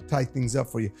to tie things up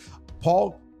for you.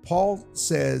 Paul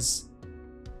says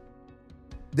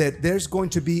that there's going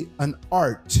to be an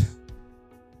art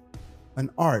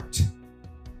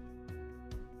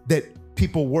that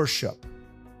people worship.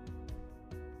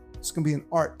 It's going to be an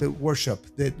art that worship,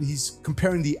 that he's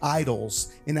comparing the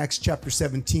idols in Acts chapter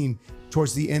 17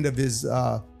 towards the end of his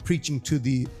preaching to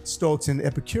the Stoics and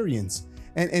Epicureans.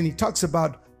 And he talks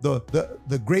about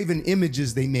the graven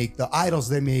images they make, the idols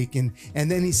they make, and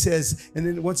then he says, and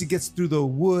then once he gets through the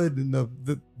wood and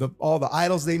all the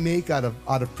idols they make out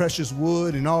of precious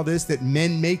wood and all this, that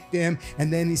men make them,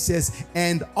 and then he says,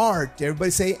 and art. Everybody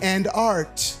say, and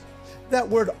art. That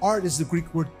word art is the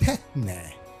Greek word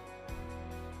techne.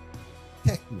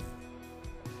 Techne.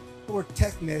 The word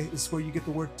techne is where you get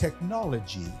the word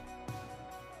technology.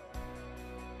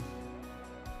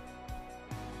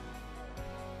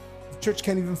 Church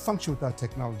can't even function without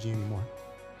technology anymore.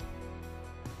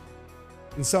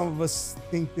 And some of us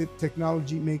think that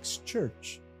technology makes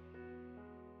church.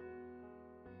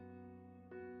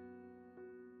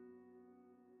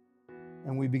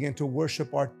 and we begin to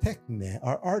worship our techne,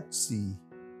 our artsy.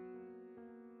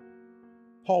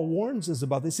 Paul warns us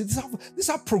about this. This is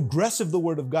how progressive the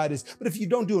Word of God is. But if you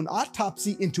don't do an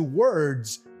autopsy into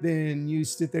words, then you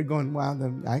sit there going, well,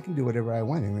 then I can do whatever I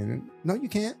want. No, you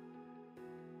can't.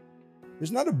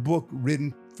 There's not a book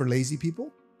written for lazy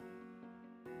people.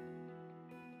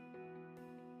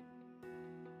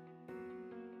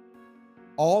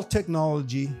 All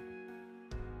technology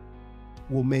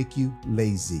will make you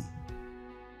lazy.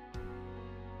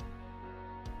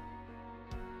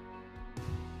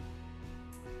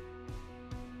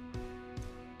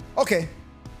 Okay.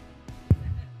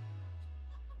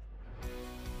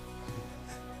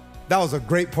 That was a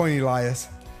great point, Elias.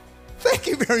 Thank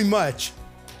you very much.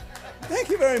 Thank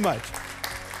you very much.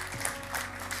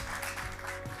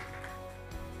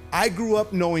 I grew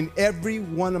up knowing every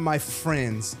one of my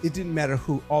friends, it didn't matter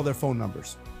who, all their phone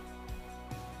numbers.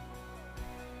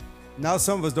 Now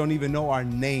some of us don't even know our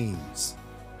names.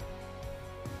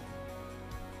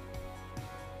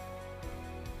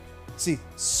 See,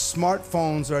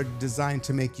 smartphones are designed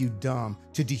to make you dumb,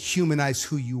 to dehumanize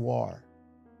who you are.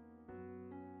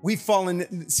 We've fallen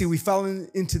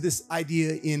into this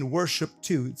idea in worship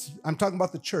too. I'm talking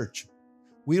about the church.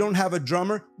 We don't have a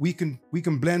drummer, we can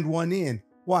blend one in.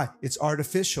 Why? It's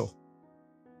artificial.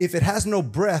 If it has no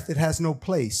breath, it has no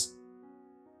place.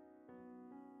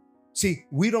 See,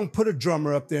 we don't put a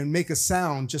drummer up there and make a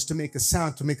sound just to make a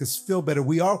sound, to make us feel better.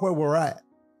 We are where we're at.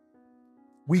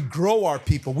 We grow our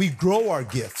people. We grow our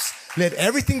gifts. Let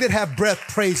everything that have breath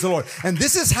praise the Lord. And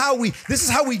this is how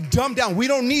we dumb down. We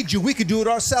don't need you. We could do it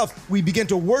ourselves. We begin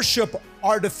to worship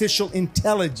artificial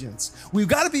intelligence. We've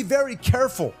got to be very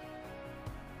careful,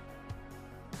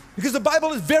 because the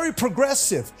Bible is very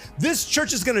progressive. This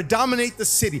church is going to dominate the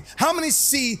city. How many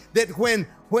see that when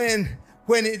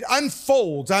it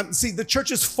unfolds, see the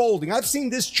church is folding. I've seen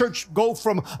this church go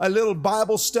from a little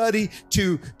Bible study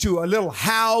to a little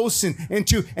house and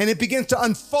it begins to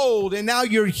unfold, and now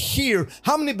you're here.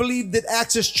 How many believe that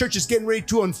Access Church is getting ready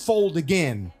to unfold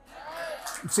again?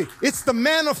 See, it's the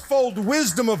manifold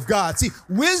wisdom of God. See,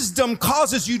 wisdom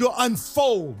causes you to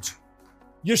unfold.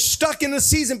 You're stuck in a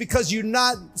season because you're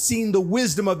not seeing the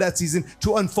wisdom of that season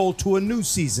to unfold to a new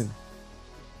season.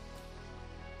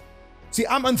 See,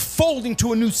 I'm unfolding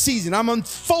to a new season. I'm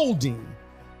unfolding.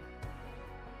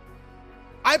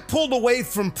 I pulled away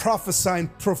from prophesying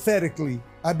prophetically.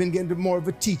 I've been getting to more of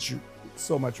a teacher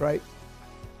so much, right?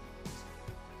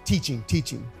 Teaching.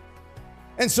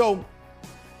 And so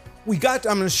I'm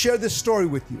going to share this story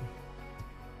with you.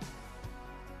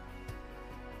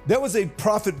 There was a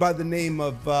prophet by the name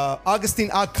of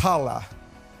Agustin Alcala.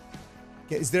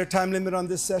 Okay, is there a time limit on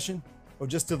this session? Or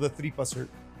just till the tripas hurt?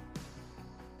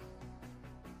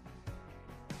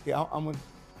 Okay,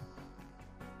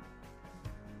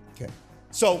 Okay,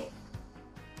 so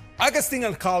Agustin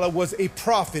Alcala was a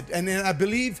prophet, and then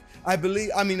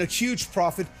I mean a huge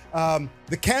prophet.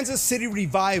 The Kansas City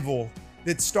revival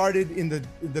that started in the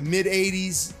mid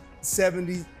 80s,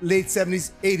 70s, late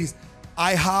 70s, 80s.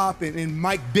 IHOP and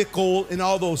Mike Bickle and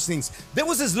all those things. There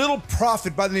was this little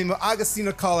prophet by the name of Agustin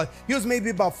Alcala. He was maybe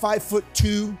about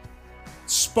 5'2",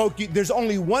 there's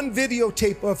only one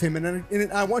videotape of him,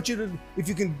 and I want you to, if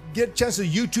you can get a chance to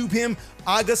YouTube him,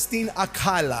 Agustin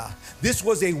Alcala. This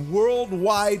was a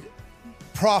worldwide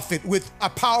prophet with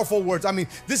powerful words. I mean,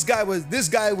 this guy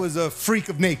was a freak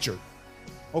of nature.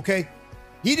 Okay?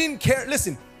 He didn't care.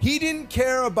 Listen, he didn't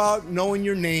care about knowing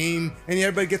your name, and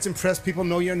everybody gets impressed. People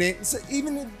know your name. So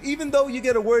even though you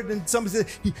get a word and somebody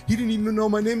says, he didn't even know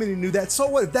my name and he knew that. So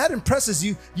what? If that impresses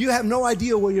you, you have no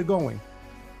idea where you're going.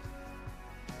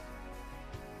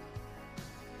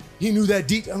 He knew that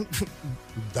detail.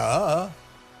 Duh.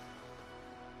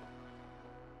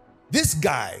 This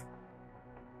guy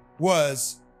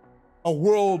was a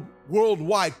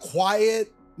worldwide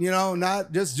quiet,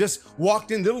 not just walked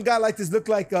in. Little guy like this looked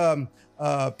like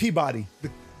Peabody,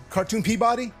 the cartoon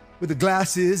Peabody with the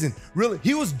glasses, and really,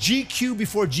 he was GQ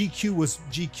before GQ was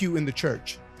GQ in the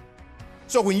church.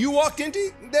 So when you walked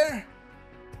into there,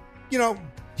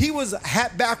 he was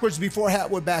hat backwards before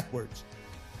hat went backwards.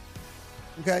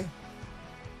 Okay?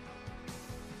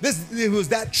 It was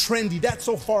that trendy, that's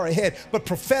so far ahead, but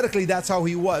prophetically, that's how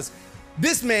he was.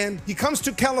 This man, he comes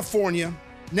to California,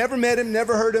 never met him,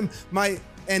 never heard him. My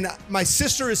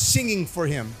sister is singing for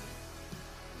him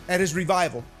at his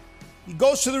revival. He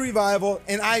goes to the revival,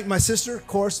 and my sister, of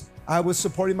course, I was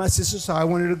supporting my sister, so I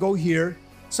wanted to go hear.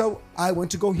 So I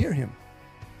went to go hear him.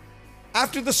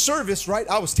 After the service, right,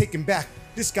 I was taken back.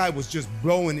 This guy was just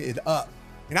blowing it up.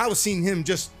 And I was seeing him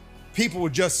just people were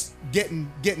just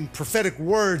getting prophetic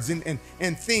words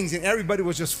and things, and everybody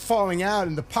was just falling out,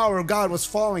 and the power of God was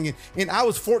falling. And I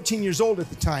was 14 years old at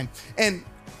the time. And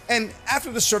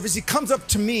after the service, he comes up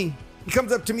to me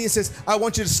and says, I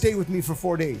want you to stay with me for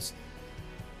 4 days.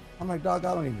 I'm like, dog,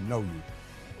 I don't even know you.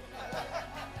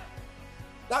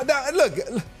 Look,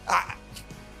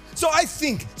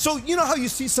 so you know how you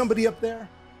see somebody up there,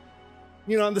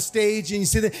 you know, on the stage, and you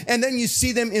see them, and then you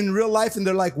see them in real life and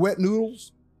they're like wet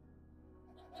noodles?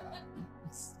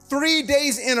 3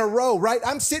 days in a row, right?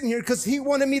 I'm sitting here because he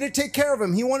wanted me to take care of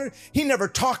him. He never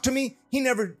talked to me. He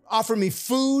never offered me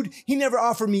food. He never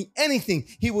offered me anything.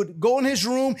 He would go in his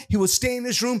room. He would stay in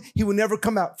his room. He would never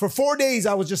come out. For 4 days,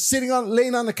 I was just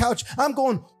laying on the couch. I'm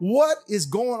going, what is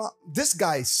going on? This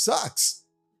guy sucks.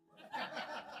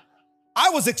 I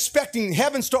was expecting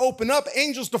heavens to open up,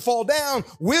 angels to fall down,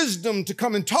 wisdom to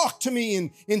come and talk to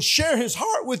me and share his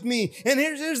heart with me. And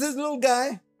here's this little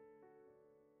guy.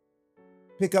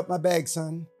 Pick up my bag,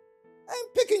 son. I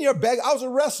ain't picking your bag. I was a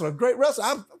wrestler, a great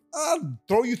wrestler. I'll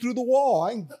throw you through the wall.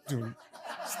 I ain't doing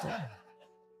stuff.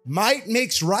 Might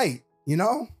makes right, you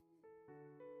know?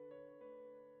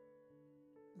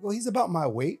 Well, he's about my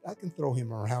weight. I can throw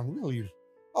him around really.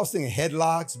 I was thinking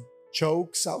headlocks,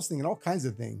 chokes. I was thinking all kinds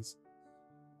of things.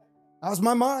 That was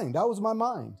my mind.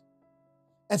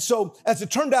 And so, as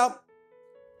it turned out,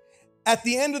 at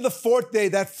the end of the 4th day,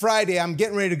 that Friday, I'm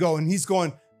getting ready to go, and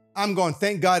I'm going,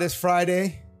 thank God it's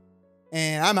Friday,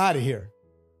 and I'm out of here.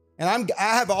 And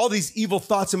I have all these evil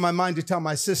thoughts in my mind to tell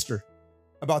my sister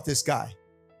about this guy.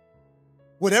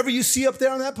 Whatever you see up there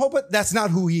on that pulpit, that's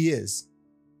not who he is.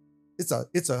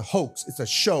 It's a hoax. It's a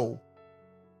show.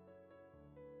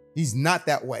 He's not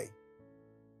that way.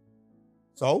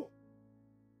 So,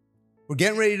 we're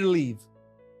getting ready to leave.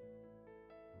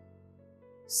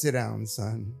 Sit down,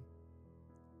 son.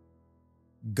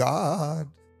 God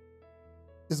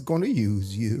is going to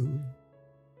use you.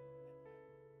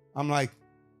 I'm like,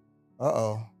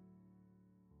 uh-oh.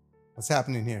 What's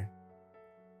happening here?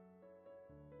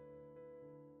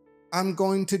 I'm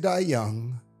going to die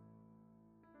young.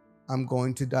 I'm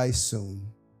going to die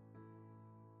soon.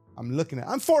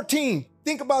 I'm 14.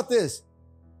 Think about this.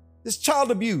 This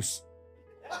child abuse.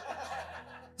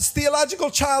 It's theological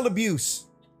child abuse.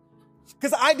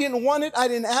 Because I didn't want it. I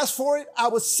didn't ask for it. I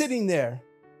was sitting there.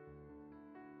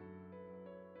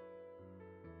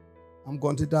 I'm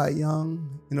going to die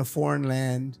young in a foreign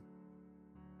land.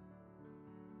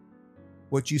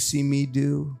 What you see me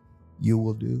do, you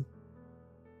will do.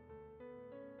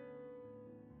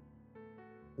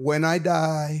 When I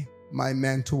die, my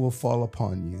mantle will fall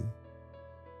upon you.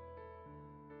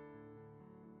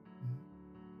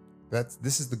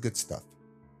 This is the good stuff.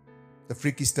 The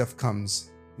freaky stuff comes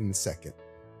in a second.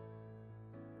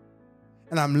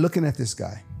 And I'm looking at this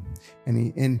guy,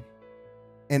 and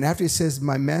after he says,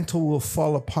 my mantle will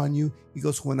fall upon you, he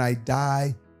goes, when I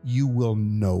die, you will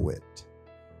know it.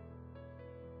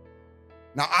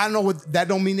 Now, I know that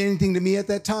don't mean anything to me at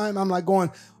that time. I'm like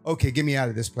going, okay, get me out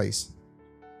of this place.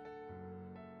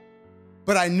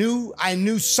 But I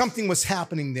knew something was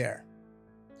happening there.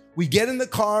 We get in the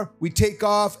car, we take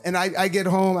off, and I get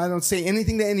home. I don't say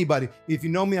anything to anybody. If you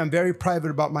know me, I'm very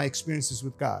private about my experiences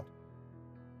with God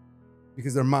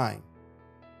because they're mine.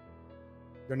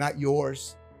 They're not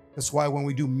yours. That's why when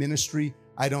we do ministry,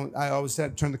 I always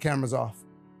have to turn the cameras off.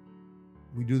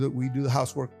 We do the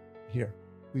housework here.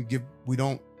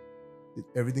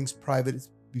 Everything's private. It's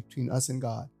between us and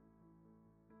God.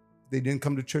 They didn't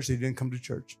come to church. They didn't come to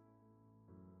church.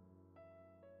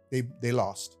 They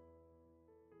lost.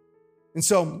 And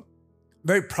so,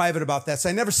 very private about that. So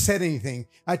I never said anything.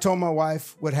 I told my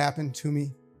wife what happened to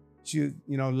me. She,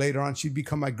 later on, she'd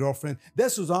become my girlfriend.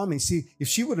 This was on me. See, if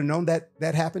she would have known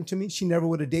that happened to me, she never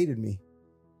would have dated me.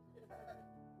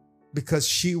 Because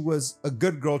she was a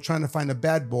good girl trying to find a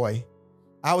bad boy.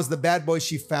 I was the bad boy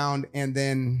she found, and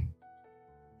then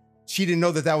she didn't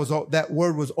know that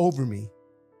word was over me.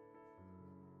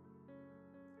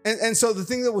 And so the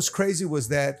thing that was crazy was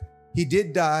that he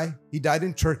did die. He died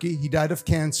in Turkey. He died of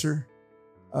cancer,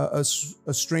 a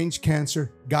strange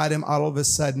cancer, got him all of a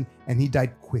sudden, and he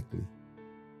died quickly.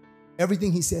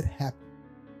 Everything he said happened.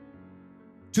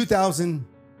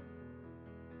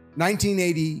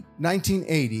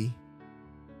 1980,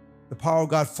 the power of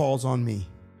God falls on me.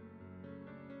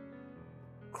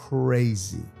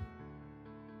 Crazy.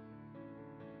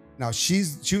 Now, she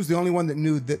was the only one that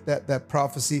knew that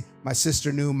prophecy. My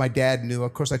sister knew. My dad knew.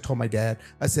 Of course, I told my dad.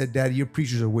 I said, Daddy, your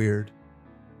preachers are weird.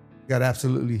 God,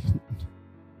 absolutely.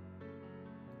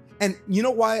 And you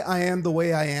know why I am the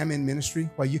way I am in ministry?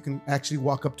 Why you can actually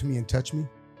walk up to me and touch me?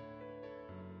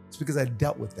 It's because I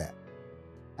dealt with that.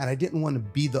 And I didn't want to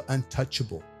be the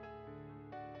untouchable.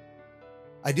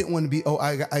 I didn't want to be,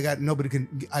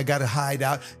 I got to hide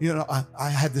out. You know, I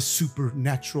had the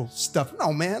supernatural stuff.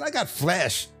 No, man, I got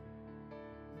flesh.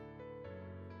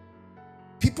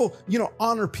 People,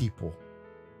 honor people.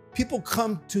 People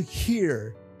come to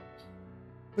hear.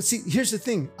 But see, here's the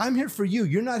thing. I'm here for you.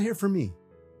 You're not here for me.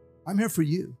 I'm here for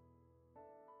you.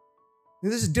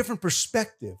 And this is a different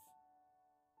perspective.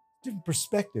 Different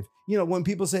perspective. When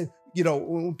people say,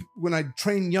 when I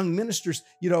train young ministers,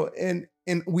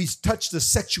 and we touch the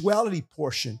sexuality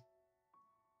portion,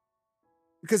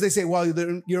 because they say, well,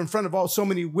 you're in front of so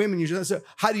many women.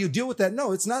 How do you deal with that?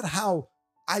 No, it's not how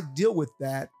I deal with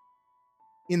that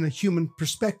in the human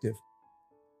perspective.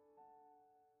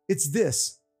 It's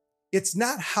this. It's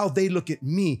not how they look at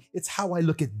me. It's how I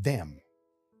look at them.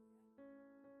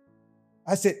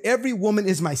 I said, every woman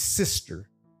is my sister.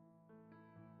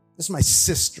 It's my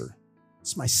sister.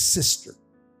 It's my sister.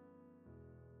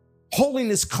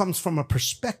 Holiness comes from a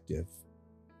perspective.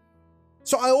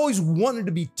 So I always wanted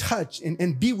to be touched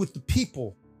and be with the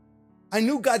people. I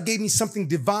knew God gave me something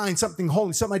divine, something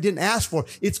holy, something I didn't ask for.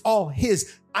 It's all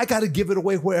His. I got to give it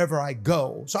away wherever I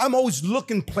go. So I'm always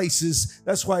looking places.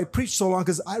 That's why I preach so long,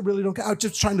 because I really don't care. I'm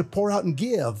just trying to pour out and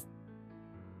give.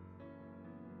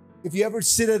 If you ever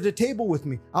sit at a table with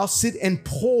me, I'll sit and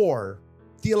pour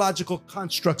theological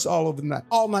constructs all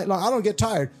night long. I don't get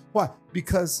tired. Why?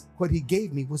 Because what He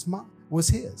gave me was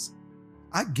His.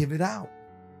 I give it out.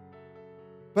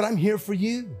 But I'm here for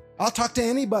you. I'll talk to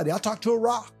anybody. I'll talk to a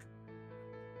rock.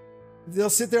 If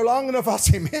they'll sit there long enough, I'll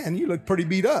say, man, you look pretty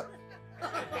beat up.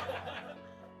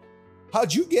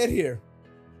 How'd you get here?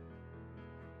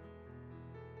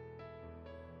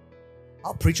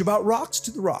 I'll preach about rocks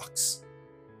to the rocks.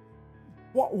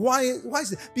 Why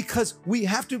is it? Because we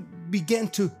have to begin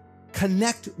to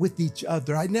connect with each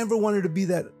other. I never wanted to be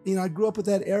that, I grew up with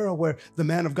that era where the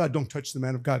man of God, don't touch the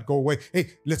man of God, go away.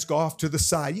 Hey, let's go off to the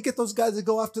side. You get those guys that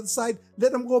go off to the side,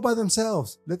 let them go by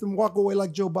themselves. Let them walk away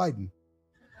like Joe Biden.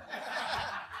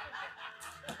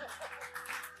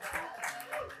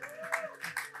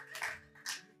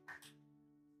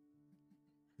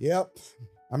 Yep,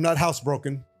 I'm not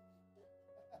housebroken.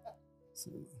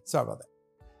 Sorry about that.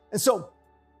 And so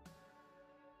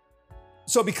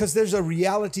because there's a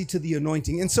reality to the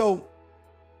anointing. And so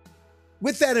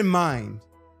with that in mind,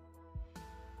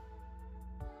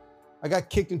 I got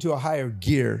kicked into a higher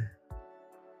gear.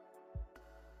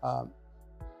 I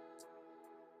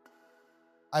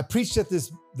preached at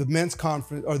the men's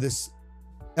conference, or this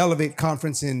Elevate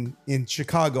conference in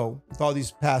Chicago, with all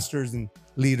these pastors and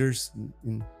leaders.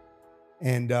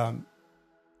 And I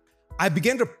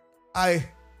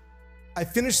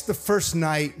finished the first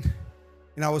night,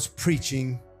 and I was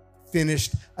preaching,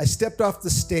 finished. I stepped off the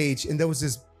stage, and there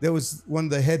was one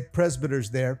of the head presbyters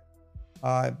there.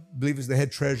 I believe he was the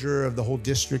head treasurer of the whole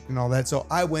district and all that. So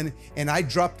I went and I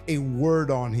dropped a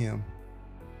word on him.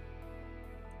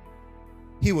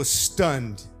 He was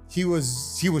stunned. He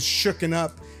was shooken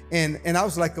up. And I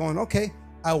was like going, okay.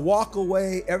 I walk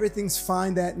away. Everything's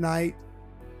fine that night.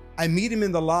 I meet him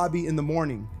in the lobby in the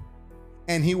morning.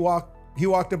 And he walked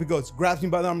up, he goes, grabs me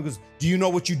by the arm and goes, do you know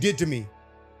what you did to me?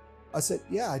 I said,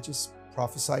 yeah, I just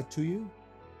prophesied to you.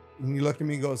 And he looked at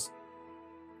me and goes,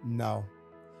 no.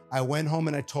 I went home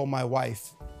and I told my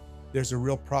wife, there's a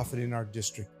real prophet in our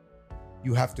district.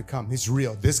 You have to come. He's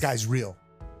real. This guy's real.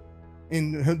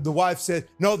 And the wife said,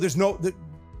 no,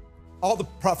 all the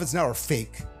prophets now are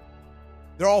fake.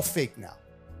 They're all fake now.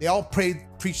 They all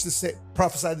preach the same,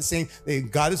 prophesy the same.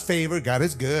 God is favor, God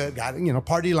is good, God,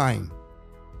 party line.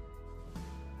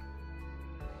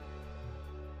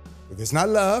 If it's not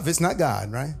love, it's not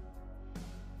God, right?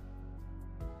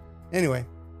 Anyway,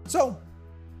 so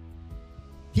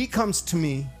he comes to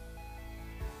me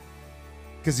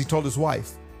because he told his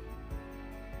wife.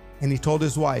 And he told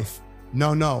his wife,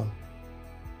 no.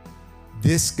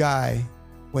 This guy,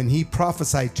 when he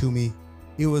prophesied to me,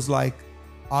 it was like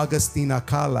Agustina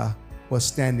Kala was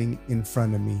standing in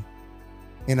front of me.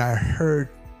 And I heard,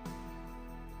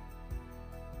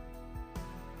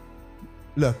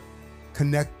 look,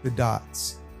 connect the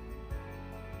dots.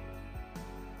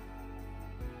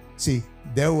 See,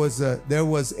 there was a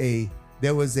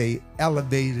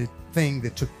elevated thing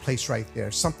that took place right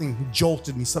there. Something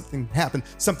jolted me, something happened,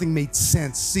 something made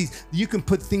sense. See, you can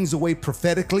put things away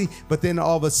prophetically, but then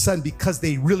all of a sudden, because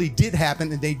they really did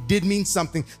happen and they did mean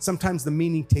something, sometimes the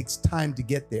meaning takes time to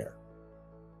get there.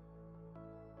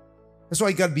 That's why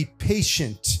you got to be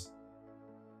patient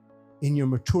in your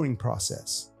maturing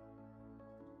process.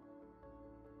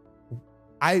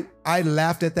 I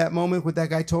laughed at that moment when that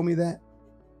guy told me that.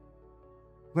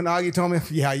 When Augie told me,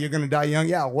 yeah, you're going to die young.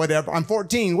 Yeah, whatever. I'm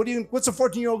 14. What's a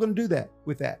 14-year-old going to do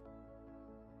with that?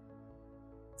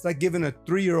 It's like giving a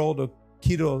 3-year-old a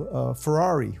key to a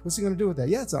Ferrari. What's he going to do with that?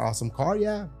 Yeah, it's an awesome car.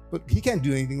 Yeah, but he can't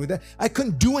do anything with that. I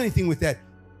couldn't do anything with that.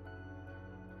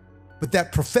 But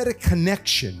that prophetic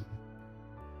connection,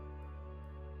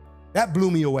 that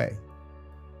blew me away.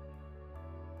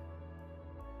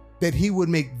 That he would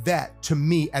make that to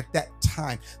me at that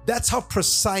time. That's how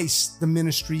precise the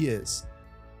ministry is.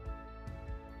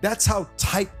 That's how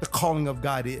tight the calling of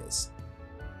God is.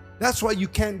 That's why you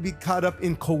can't be caught up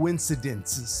in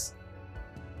coincidences,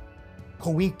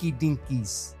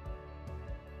 coinky-dinkies.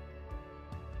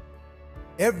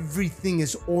 Everything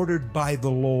is ordered by the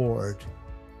Lord.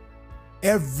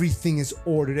 Everything is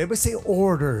ordered. Everybody say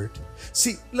ordered.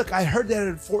 See, look, I heard that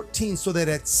at 14 so that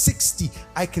at 60,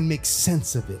 I can make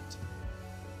sense of it.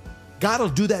 God will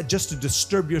do that just to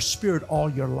disturb your spirit all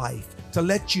your life, to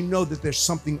let you know that there's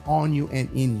something on you and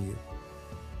in you.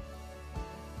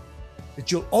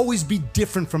 That you'll always be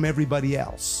different from everybody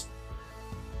else.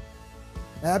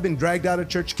 I've been dragged out of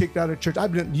church, kicked out of church.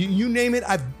 You name it,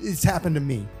 it's happened to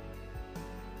me.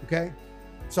 Okay?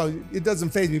 So it doesn't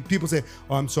faze me. People say,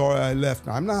 oh, I'm sorry I left.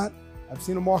 No, I'm not. I've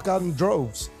seen them walk out in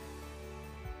droves.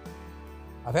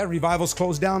 I've had revivals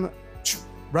close down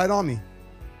right on me.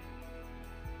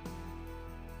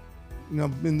 You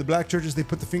know, in the black churches, they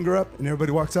put the finger up and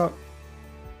everybody walks out.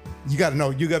 You got to know.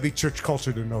 You got to be church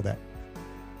culture to know that.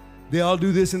 They all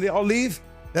do this and they all leave.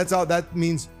 That's all. That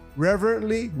means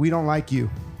reverently, we don't like you.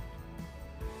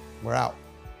 We're out.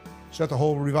 Shut the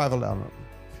whole revival down.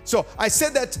 So I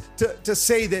said that to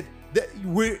say that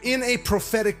we're in a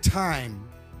prophetic time.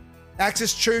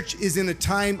 Access Church is in a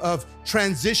time of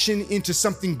transition into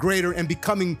something greater and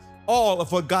becoming all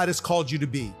of what God has called you to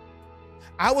be.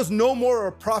 I was no more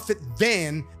a prophet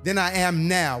then than I am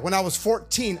now. When I was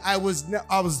 14, I was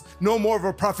no more of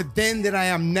a prophet then than I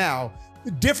am now.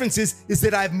 The difference is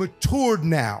that I've matured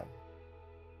now.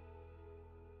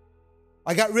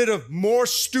 I got rid of more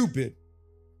stupid,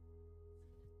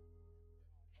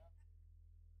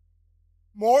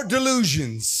 more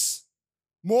delusions,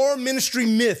 more ministry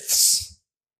myths,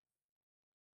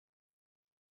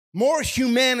 more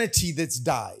humanity that's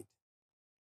died.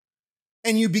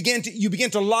 And you begin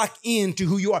to lock into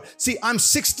who you are. See, I'm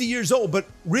 60 years old, but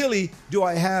really, do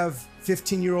I have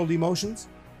 15-year-old emotions?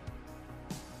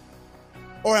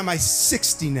 Or am I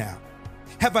 60 now?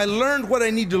 Have I learned what I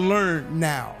need to learn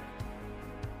now?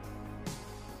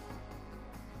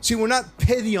 See, we're not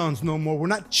pedions no more. We're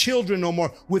not children no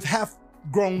more with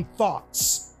half-grown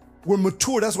thoughts. We're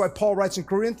mature. That's why Paul writes in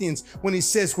Corinthians when he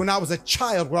says, when I was a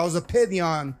child, when I was a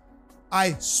pedion,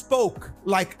 I spoke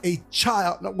like a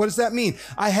child. What does that mean?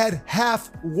 I had half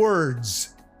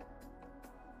words.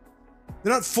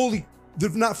 They're not fully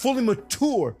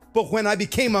mature. But when I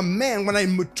became a man, when I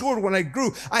matured, when I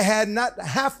grew, I had not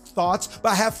half thoughts,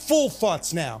 but I have full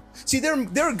thoughts now. See,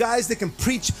 there are guys that can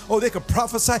preach, they could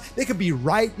prophesy, they could be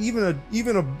right. Even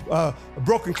a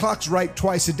broken clock's right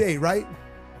twice a day, right?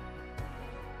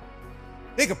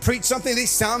 They could preach something, they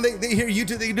hear you,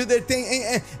 they do their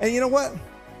thing, and you know what?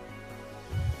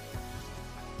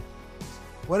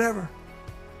 Whatever.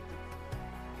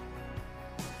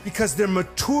 Because their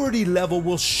maturity level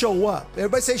will show up.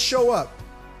 Everybody say show up.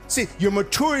 See, your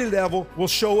maturity level will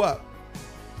show up.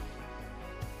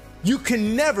 You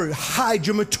can never hide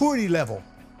your maturity level.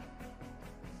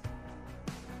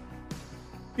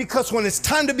 Because when it's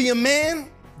time to be a man,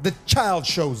 the child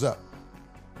shows up.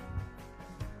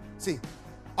 See,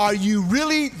 are you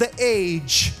really the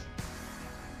age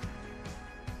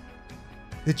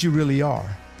that you really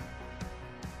are?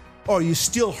 Or are you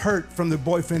still hurt from the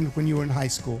boyfriend when you were in high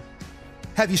school?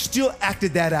 Have you still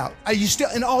acted that out? Are you still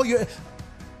in all your...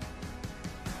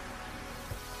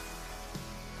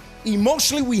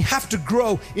 Emotionally, we have to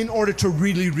grow in order to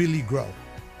really, really grow.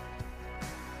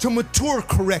 To mature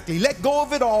correctly. Let go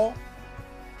of it all.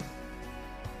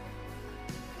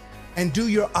 And do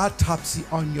your autopsy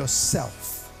on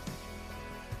yourself.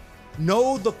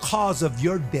 Know the cause of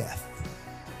your death.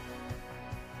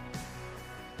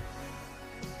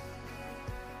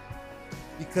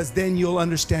 Because then you'll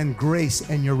understand grace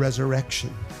and your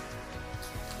resurrection.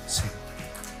 See,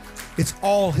 it's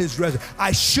all his resurrection.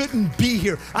 I shouldn't be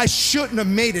here. I shouldn't have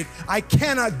made it. I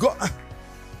cannot go.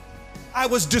 I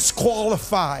was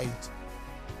disqualified.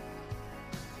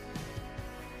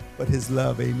 But his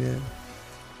love, amen.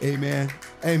 Amen.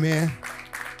 Amen.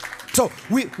 So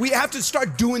we have to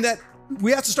start doing that.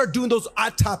 We have to start doing those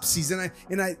autopsies. And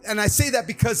I say that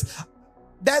because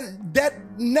that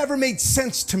never made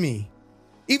sense to me.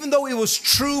 Even though it was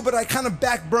true, but I kind of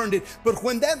backburned it. But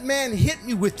when that man hit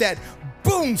me with that,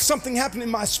 boom, something happened in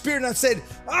my spirit, and I said,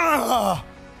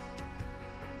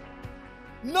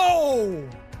 no.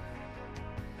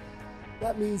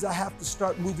 That means I have to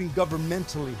start moving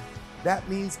governmentally. That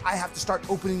means I have to start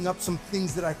opening up some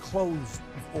things that I closed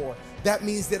before. That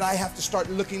means that I have to start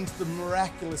looking to the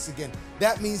miraculous again.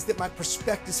 That means that my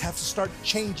perspectives have to start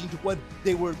changing to what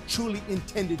they were truly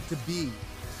intended to be.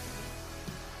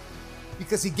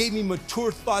 Because he gave me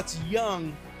mature thoughts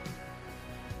young,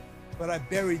 but I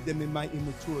buried them in my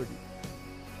immaturity.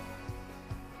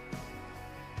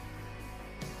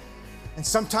 And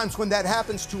sometimes when that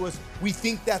happens to us, we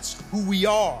think that's who we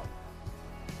are.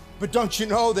 But don't you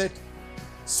know that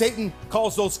Satan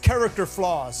calls those character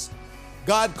flaws?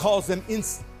 God calls them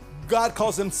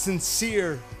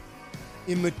sincere,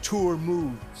 immature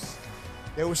moves.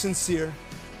 They were sincere,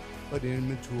 but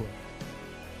immature.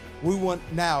 We want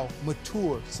now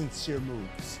mature, sincere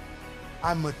moves.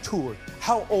 I'm matured.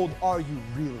 How old are you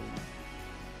really?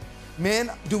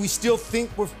 Man, do we still think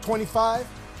we're 25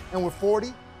 and we're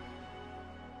 40?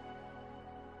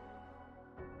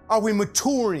 Are we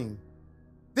maturing?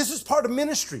 This is part of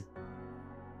ministry.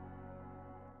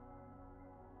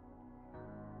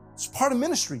 It's part of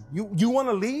ministry. You want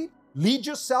to lead? Lead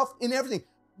yourself in everything.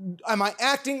 Am I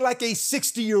acting like a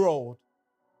 60-year-old?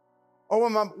 Or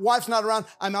when my wife's not around,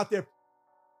 I'm out there.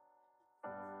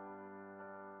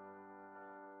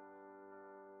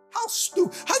 How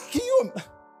can you?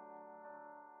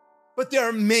 But there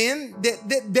are men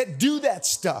that do that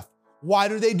stuff. Why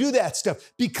do they do that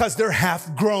stuff? Because they're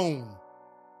half grown.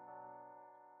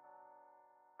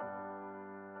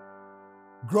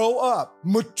 Grow up,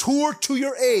 mature to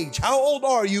your age. How old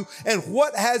are you? And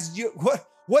what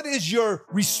is your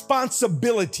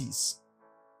responsibilities?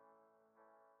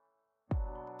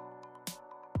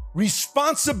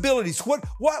 Responsibilities.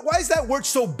 Why is that word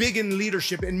so big in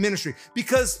leadership and ministry?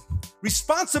 Because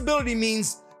responsibility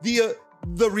means the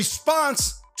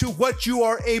response to what you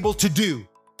are able to do.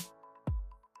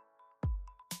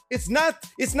 It's not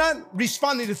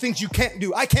responding to things you can't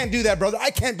do. I can't do that, brother.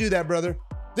 I can't do that, brother.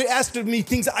 They asked of me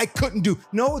things I couldn't do.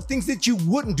 No, things that you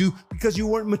wouldn't do because you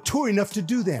weren't mature enough to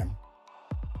do them.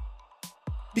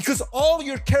 Because all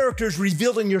your character is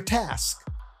revealed in your task.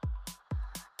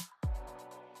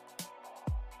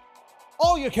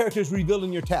 All your character is revealed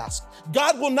in your task.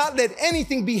 God will not let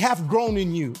anything be half grown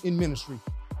in you in ministry.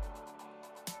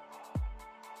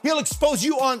 He'll expose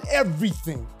you on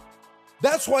everything.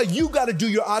 That's why you got to do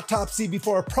your autopsy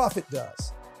before a prophet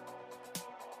does.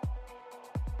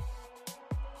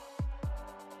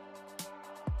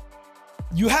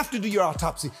 You have to do your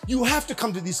autopsy. You have to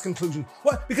come to these conclusions.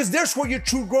 Why? Because there's where your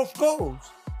true growth goes.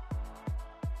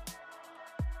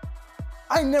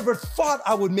 I never thought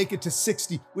I would make it to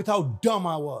 60 with how dumb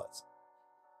I was.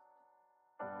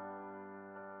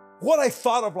 What I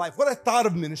thought of life, what I thought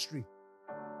of ministry.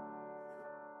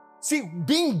 See,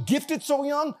 being gifted so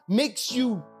young makes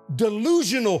you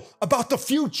delusional about the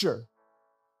future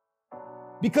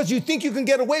because you think you can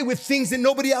get away with things that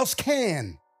nobody else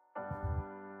can.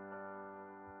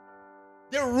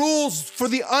 There are rules for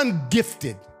the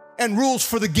ungifted and rules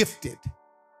for the gifted.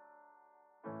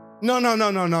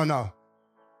 No.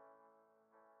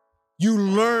 You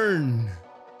learn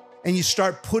and you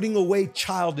start putting away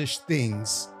childish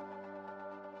things.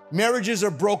 Marriages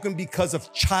are broken because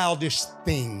of childish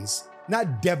things,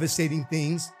 not devastating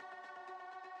things.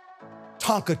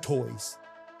 Tonka toys,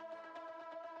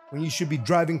 when you should be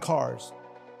driving cars.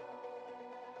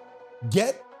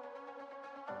 Get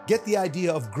the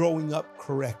idea of growing up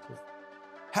correctly.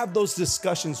 Have those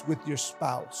discussions with your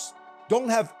spouse. Don't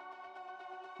have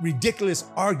ridiculous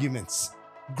arguments.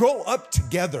 Grow up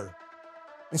together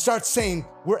and start saying,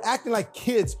 we're acting like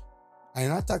kids. I'm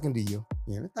not talking to you.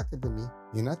 You're not talking to me.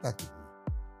 You're not talking to me.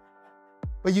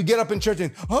 But you get up in church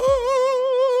and,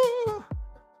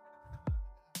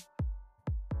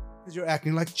 because you're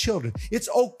acting like children. It's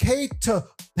okay to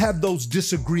have those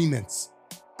disagreements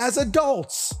as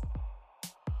adults.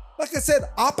 Like I said,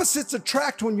 opposites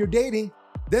attract when you're dating,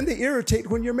 then they irritate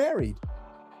when you're married.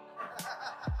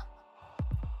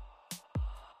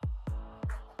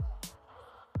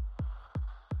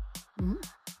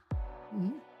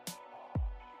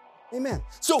 Amen.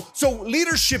 So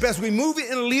leadership, as we move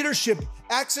in leadership,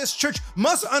 Access Church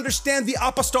must understand the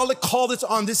apostolic call that's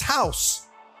on this house.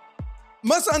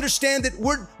 Must understand that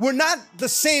we're not the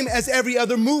same as every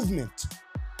other movement.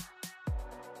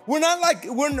 We're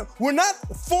not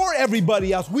for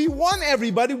everybody else. We want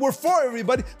everybody, we're for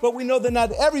everybody, but we know that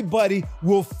not everybody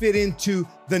will fit into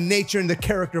the nature and the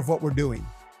character of what we're doing.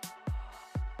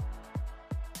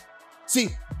 See,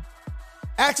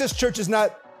 Access Church is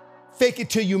not fake it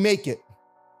till you make it.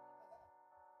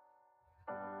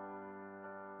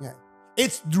 Yeah.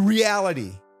 It's the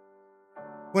reality.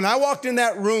 When I walked in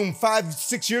that room 5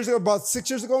 years ago, about 6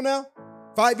 years ago now,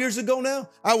 5 years ago now,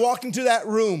 I walked into that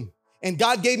room and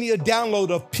God gave me a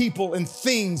download of people and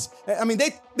things. I mean,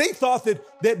 they thought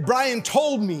that Brian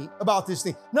told me about this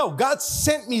thing. No, God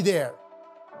sent me there.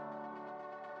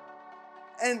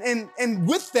 And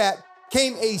with that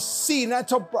came a seed. And I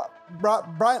told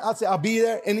Brian, I'll say, I'll be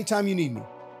there anytime you need me.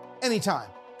 Anytime.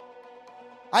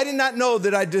 I did not know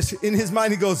that in his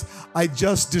mind, he goes, I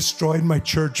just destroyed my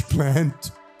church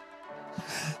plant.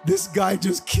 This guy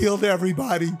just killed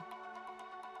everybody.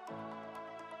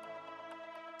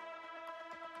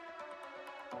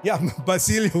 Yeah,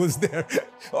 Basilio was there.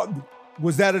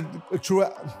 Was that a true?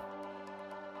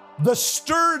 The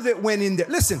stir that went in there.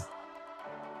 Listen,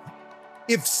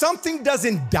 if something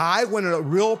doesn't die when a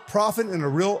real prophet and a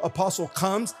real apostle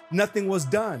comes, nothing was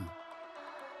done.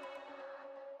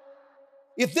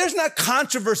 If there's not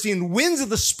controversy and winds of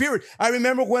the Spirit, I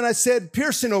remember when I said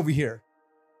Pearson over here.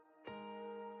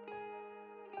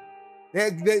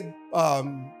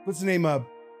 What's the name of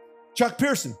Chuck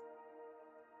Pearson,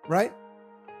 right?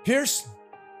 Pierce,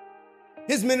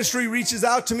 his ministry reaches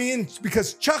out to me, and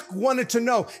because Chuck wanted to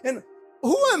know, and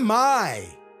who am I?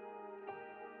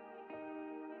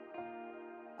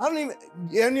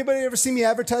 Anybody ever see me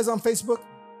advertise on Facebook?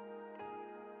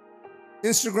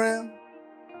 Instagram?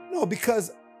 No,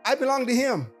 because I belong to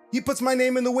him. He puts my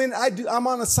name in the wind. I'm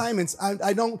on assignments.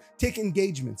 I don't take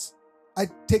engagements. I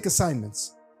take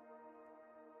assignments.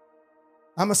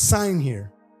 I'm assigned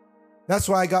here. That's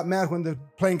why I got mad when the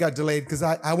plane got delayed, because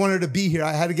I wanted to be here.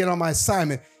 I had to get on my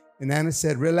assignment. And Anna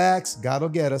said, relax, God will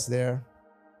get us there.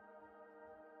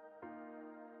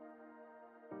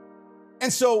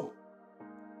 And so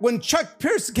when Chuck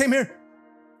Pearson came here,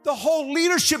 the whole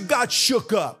leadership got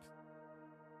shook up.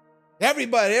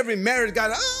 Everybody, every married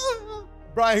guy,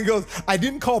 Brian goes, I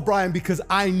didn't call Brian because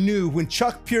I knew when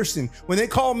Chuck Pearson, when they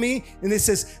called me and they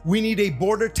says, we need a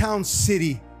border town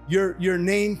city, your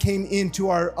name came into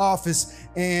our office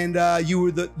and you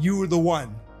were the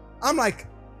one. I'm like,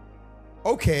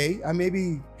 okay, I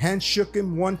maybe hand shook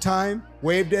him one time,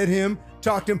 waved at him,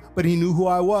 talked to him, but he knew who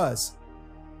I was.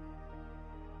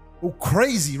 Oh,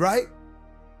 crazy, right?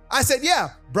 I said,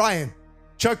 yeah, Brian,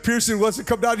 Chuck Pearson wants to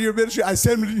come down to your ministry. I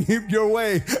send him your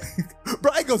way.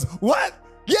 Brian goes, what?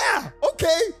 Yeah,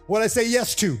 okay. What I say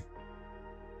yes to?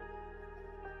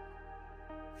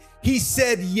 He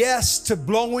said yes to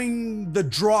blowing the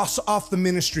dross off the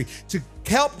ministry, to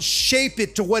help shape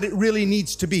it to what it really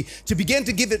needs to be, to begin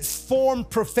to give it form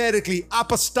prophetically,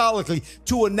 apostolically,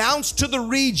 to announce to the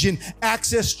region,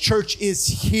 Access Church is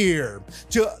here,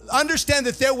 to understand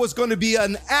that there was going to be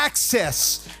an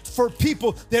access for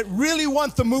people that really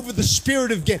want the move of the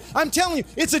Spirit again. I'm telling you,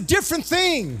 it's a different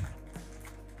thing.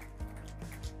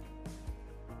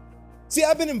 See,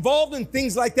 I've been involved in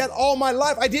things like that all my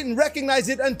life. I didn't recognize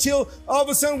it until all of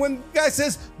a sudden when the guy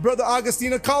says, Brother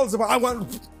Augustino calls him, I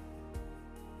want.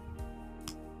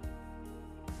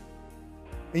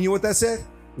 And you know what that said?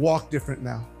 Walk different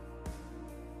now.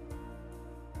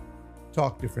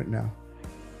 Talk different now.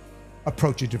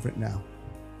 Approach it different now.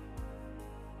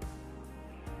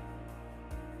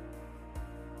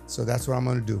 So that's what I'm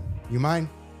going to do. You mind?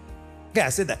 Yeah, I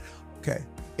said that. Okay.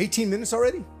 18 minutes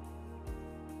already?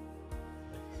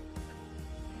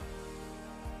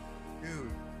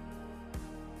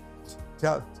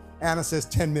 Anna says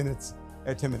 10 minutes.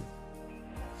 10 minutes.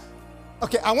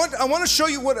 Okay, I want to show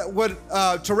you what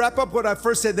to wrap up what I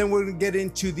first said. Then we're going to get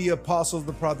into the apostles,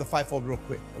 the prophet, the fivefold real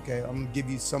quick. Okay, I'm going to give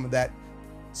you some of that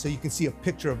so you can see a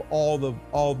picture of all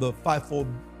the fivefold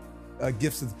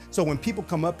gifts. So when people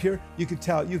come up here, you can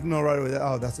tell, you can know right away.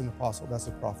 Oh, that's an apostle. That's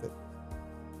a prophet.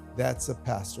 That's a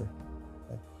pastor.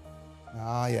 Okay.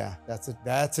 Ah, yeah, that's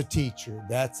a teacher.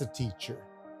 That's a teacher.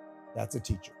 That's a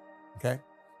teacher. Okay.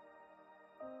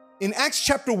 In Acts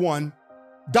chapter 1,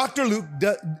 Dr. Luke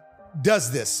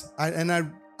does this, and I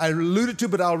alluded to,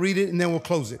 but I'll read it and then we'll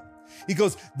close it. He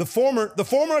goes, the former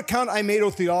account I made,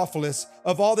 O Theophilus,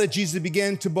 of all that Jesus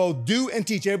began to both do and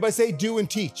teach. Everybody say do and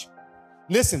teach.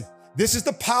 Listen, this is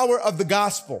the power of the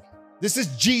gospel. This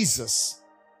is Jesus.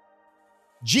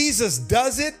 Jesus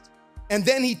does it, and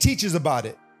then he teaches about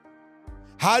it.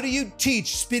 How do you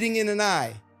teach spitting in an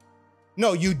eye?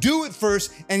 No, you do it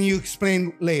first and you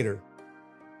explain later.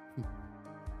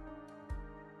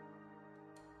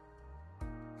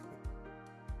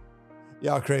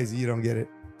 Y'all crazy, you don't get it.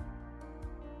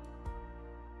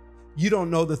 You don't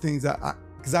know the things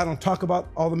because I don't talk about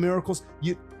all the miracles.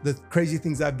 The crazy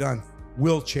things I've done,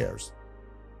 wheelchairs,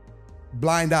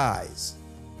 blind eyes,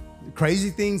 the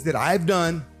crazy things that I've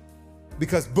done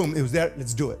because boom, it was there,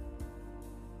 let's do it.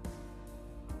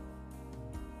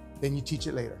 then you teach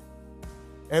it later.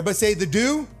 Everybody say the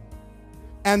do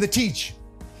and the teach.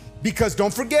 Because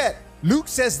don't forget, Luke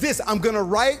says this, I'm going to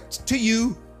write to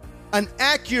you an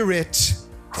accurate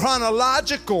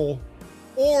chronological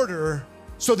order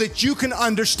so that you can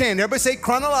understand. Everybody say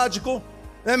chronological.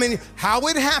 I mean, how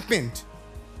it happened,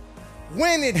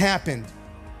 when it happened.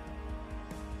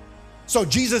 So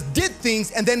Jesus did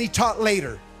things and then he taught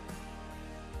later.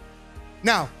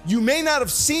 Now, you may not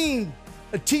have seen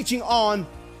a teaching on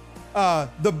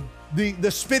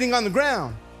the spitting on the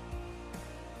ground.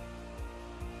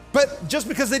 But just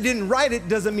because they didn't write it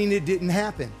doesn't mean it didn't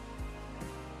happen.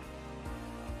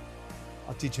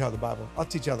 I'll teach you how the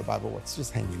Bible works.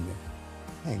 Just hang in there.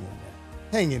 Hang in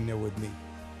there. Hang in there with me.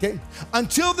 Okay?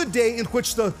 Until the day in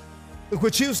which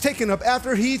he was taken up,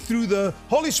 after he, through the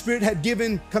Holy Spirit, had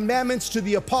given commandments to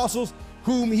the apostles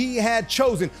whom he had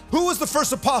chosen. Who was the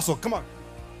first apostle? Come on.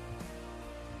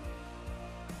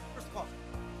 First apostle.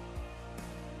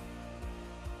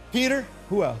 Peter.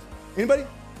 Who else? Anybody?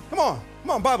 Come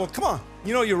on, Bible. Come on.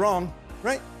 You know you're wrong,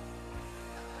 right?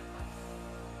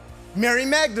 Mary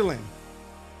Magdalene.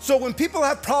 So when people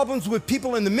have problems with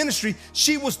people in the ministry,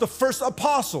 she was the first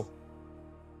apostle.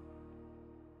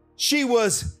 She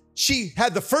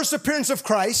had the first appearance of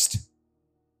Christ,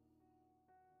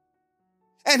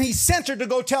 and he sent her to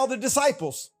go tell the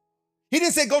disciples. He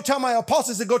didn't say, go tell my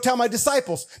apostles, he said, go tell my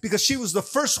disciples, because she was the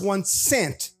first one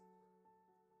sent.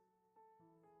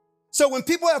 So when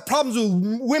people have problems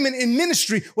with women in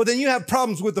ministry, well, then you have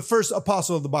problems with the first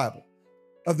apostle of the Bible,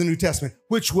 of the New Testament,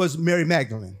 which was Mary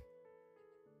Magdalene.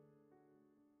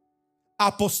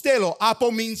 Apostello.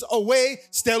 Apo means away.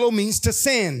 Stello means to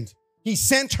send. He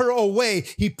sent her away.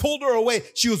 He pulled her away.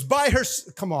 She was by her.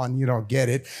 Come on, you don't get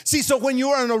it. See, so when you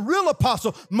are a real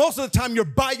apostle, most of the time you're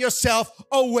by yourself,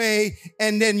 away,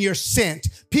 and then you're sent.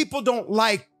 People don't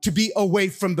like to be away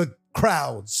from the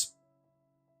crowds.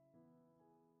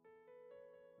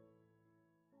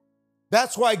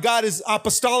 That's why God is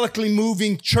apostolically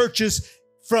moving churches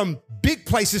from big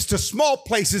places to small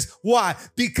places. Why?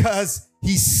 Because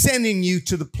he's sending you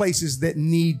to the places that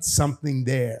need something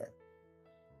there.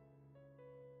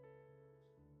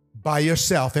 By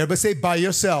yourself. Everybody say by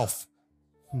yourself.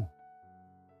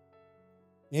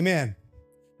 Amen.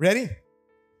 Ready?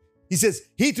 He says,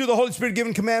 he through the Holy Spirit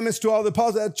given commandments to all the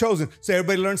apostles that had chosen. So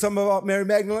everybody learned something about Mary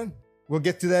Magdalene? We'll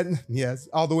get to that. Yes.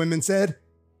 All the women said?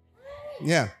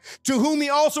 Yeah. To whom he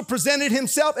also presented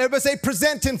himself. Everybody say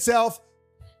present himself.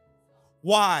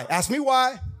 Why? Ask me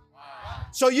why.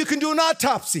 So you can do an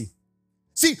autopsy.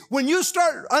 See, when you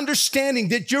start understanding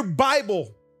that your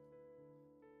Bible,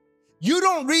 you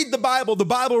don't read the Bible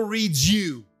reads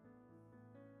you.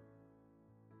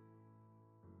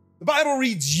 The Bible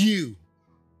reads you.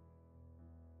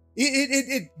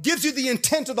 It gives you the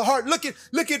intent of the heart. Look at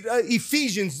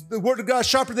Ephesians, the word of God,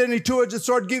 sharper than any two-edged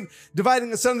sword,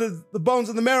 dividing asunder the bones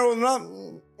and the marrow.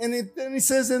 And then he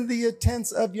says, in the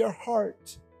intents of your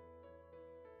heart,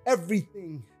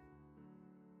 everything.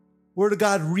 Word of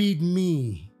God, read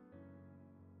me.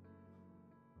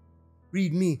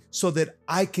 Read me so that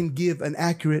I can give an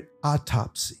accurate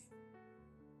autopsy.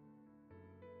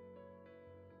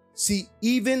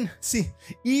 Even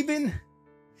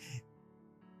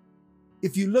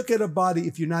if you look at a body,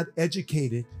 if you're not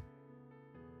educated,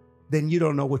 then you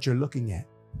don't know what you're looking at.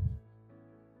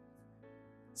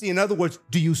 See, in other words,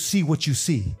 do you see what you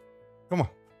see? Come on,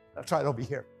 I'll try it over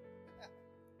here.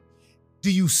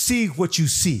 Do you see what you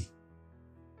see?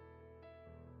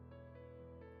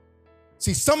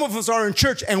 See, some of us are in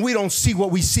church and we don't see what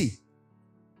we see.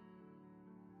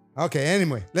 Okay,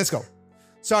 anyway, let's go.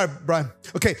 Sorry, Brian.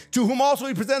 Okay, to whom also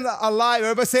he presented alive.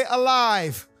 Everybody say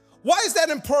alive. Why is that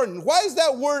important? Why is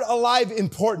that word alive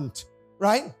important,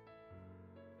 right?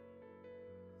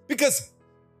 Because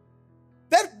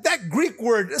that Greek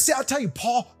word, see, I'll tell you,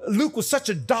 Luke was such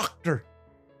a doctor.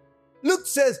 Luke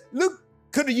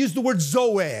could have used the word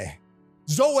Zoe.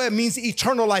 Zoe means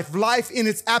eternal life, life in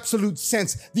its absolute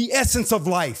sense, the essence of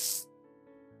life.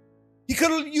 He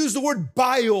could have used the word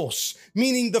bios,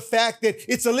 meaning the fact that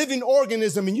it's a living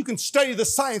organism and you can study the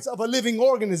science of a living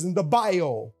organism, the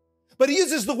bio. But he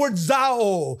uses the word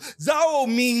zao. Zao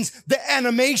means the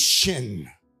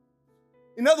animation.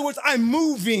 In other words, I'm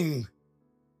moving.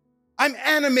 I'm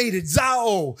animated,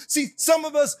 zao. See, some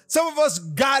of us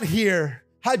got here.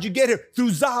 How'd you get here?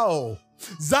 Through zao.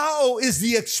 Zao is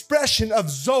the expression of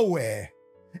Zoe,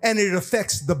 and it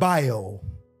affects the bio.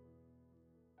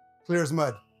 Clear as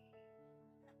mud.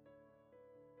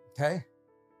 Okay?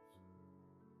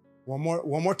 One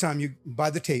more time, you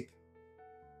buy the tape.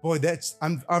 Boy,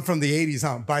 I'm from the 80s,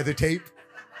 huh? Buy the tape.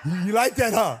 You like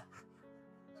that, huh?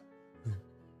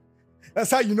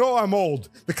 That's how you know I'm old.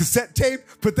 The cassette tape,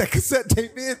 put that cassette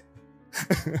tape in.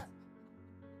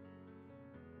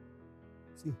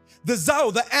 The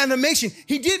Zoe, the animation.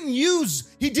 He didn't use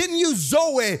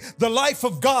Zoe, the life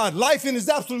of God, life in his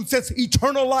absolute sense,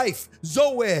 eternal life.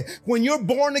 Zoe. When you're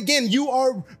born again,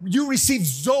 you receive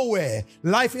Zoe,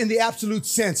 life in the absolute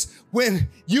sense. When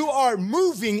you are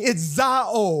moving, it's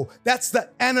Zao. That's the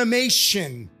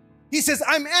animation. He says,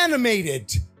 I'm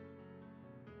animated.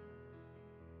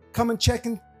 Come and check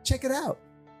it out.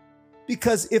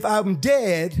 Because if I'm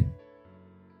dead,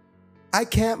 I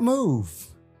can't move.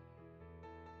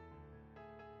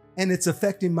 And it's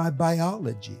affecting my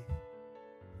biology.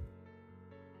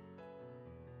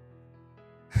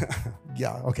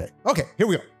 Yeah, okay, here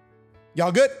we go.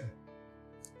 Y'all good?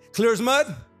 Clear as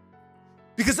mud?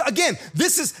 Because again,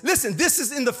 this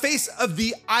is in the face of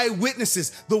the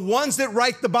eyewitnesses, the ones that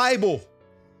write the Bible.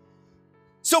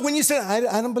 So when you say, I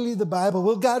don't believe the Bible,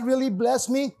 will God really bless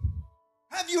me?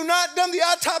 Have you not done the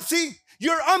autopsy?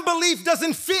 Your unbelief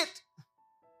doesn't fit.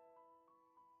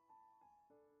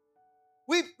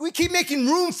 We keep making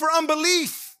room for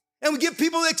unbelief, and we give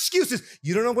people excuses.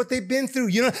 You don't know what they've been through.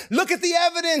 Look at the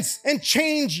evidence and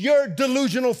change your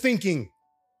delusional thinking.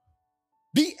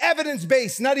 Be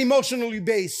evidence-based, not emotionally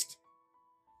based.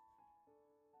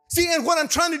 See, and what I'm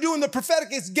trying to do in the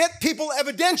prophetic is get people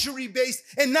evidentiary-based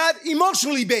and not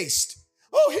emotionally based.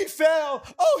 Oh, he fell.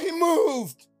 Oh, he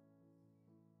moved.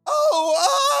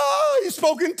 Oh, he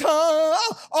spoke in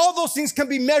tongues. All those things can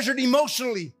be measured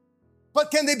emotionally. But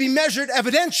can they be measured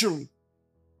evidentially?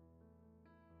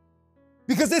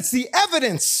 Because it's the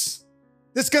evidence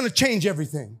that's going to change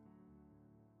everything.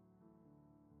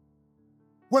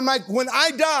 When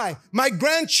I die, my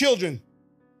grandchildren,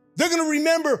 they're going to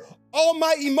remember all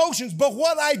my emotions, but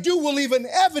what I do will leave an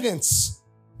evidence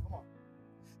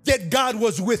that God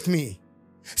was with me.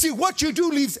 See, what you do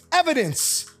leaves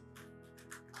evidence.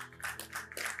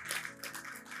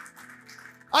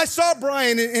 I saw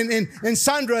Brian and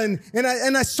Sandra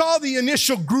and I saw the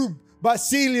initial group,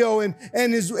 Basilio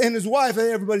and his wife.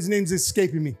 Everybody's names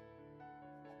escaping me.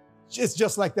 It's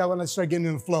just like that when I start getting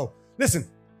in the flow. Listen,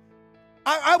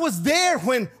 I was there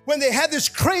when they had this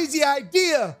crazy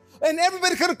idea, and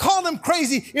everybody could have called them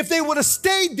crazy if they would have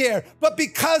stayed there. But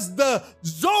because the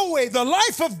Zoe, the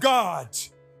life of God,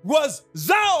 was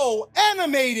Zao,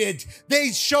 animated,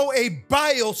 they show a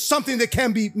bio, something that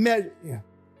can be measured. Yeah.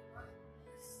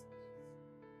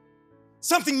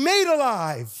 Something made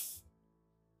alive.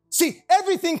 See,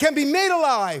 everything can be made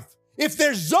alive. If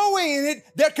there's Zoe in it,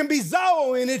 there can be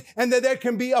Zao in it, and there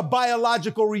can be a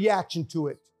biological reaction to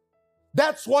it.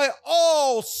 That's why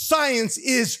all science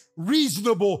is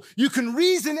reasonable. You can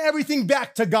reason everything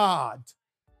back to God.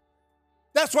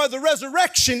 That's why the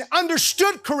resurrection,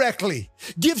 understood correctly,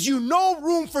 gives you no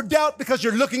room for doubt because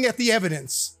you're looking at the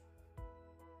evidence.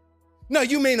 Now,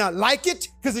 you may not like it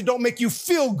because it don't make you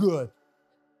feel good.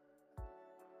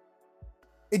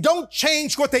 It don't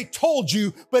change what they told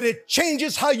you, but it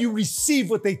changes how you receive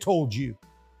what they told you.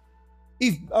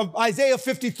 Isaiah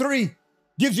 53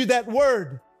 gives you that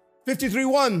word,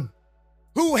 53:1.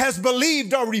 Who has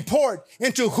believed our report,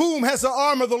 and to whom has the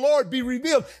arm of the Lord be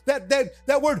revealed?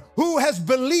 That word, who has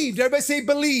believed, everybody say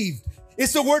believed.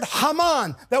 It's the word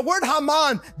Haman. That word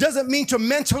Haman doesn't mean to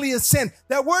mentally ascend.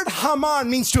 That word Haman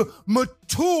means to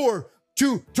mature,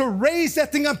 to raise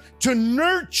that thing up, to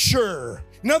nurture.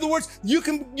 In other words, you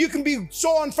can be so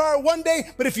on fire one day,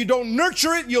 but if you don't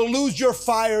nurture it, you'll lose your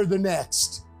fire the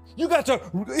next. You got to,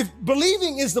 if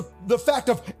believing is the fact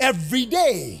of every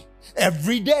day.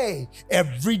 Every day,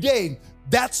 every day.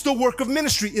 That's the work of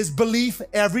ministry, is belief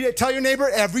every day. Tell your neighbor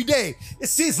every day.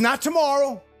 It's not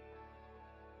tomorrow.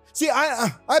 See,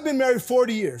 I've been married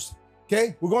 40 years,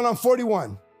 okay? We're going on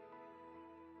 41.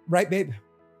 Right, babe?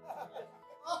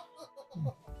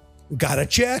 Gotta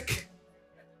check.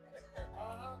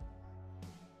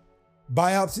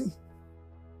 Biopsy.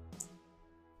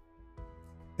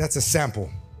 That's a sample.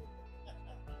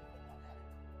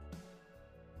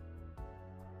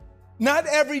 Not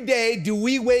every day do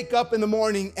we wake up in the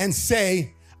morning and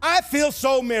say, I feel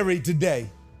so married today.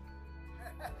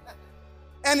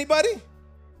 Anybody?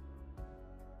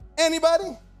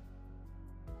 Anybody?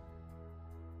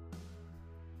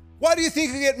 Why do you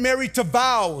think you get married to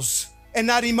vows and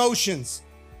not emotions?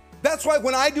 That's why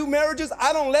when I do marriages,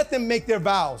 I don't let them make their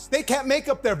vows. They can't make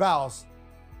up their vows.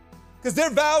 Because their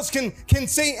vows can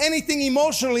say anything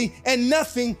emotionally and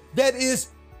nothing that is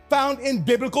found in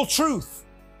biblical truth.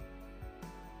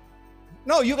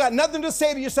 No, you got nothing to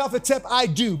say to yourself except I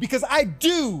do, because I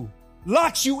do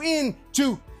locks you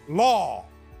into law.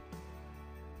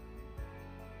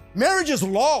 Marriage is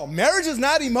law. Marriage is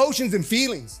not emotions and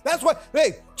feelings. That's why,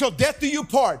 hey, till death do you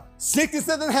part. Sickness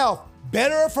and health,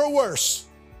 better or for worse.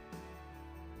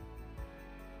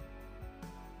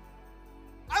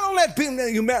 I don't let people,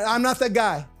 you marry. I'm not that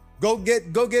guy. Go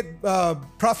get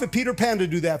Prophet Peter Pan to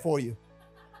do that for you.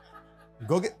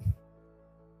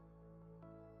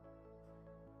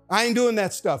 I ain't doing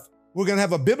that stuff. We're going to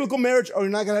have a biblical marriage or you're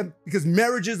not going to have, because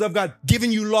marriages of God giving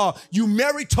you law. You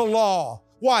marry to law.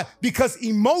 Why? Because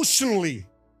emotionally,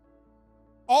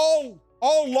 all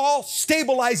law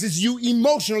stabilizes you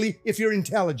emotionally if you're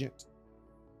intelligent.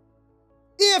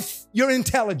 If you're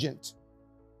intelligent.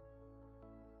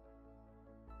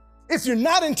 If you're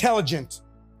not intelligent,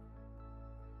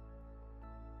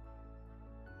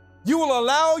 you will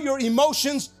allow your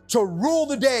emotions to rule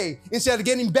the day instead of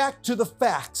getting back to the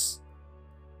facts.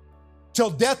 Till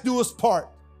death do us part.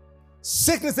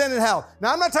 Sickness and in health.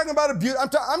 Now, I'm not talking about abuse.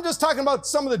 I'm just talking about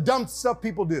some of the dumb stuff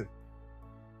people do.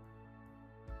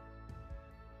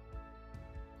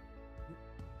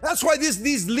 That's why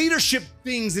these leadership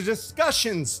things, the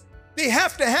discussions, they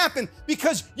have to happen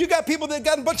because you got people that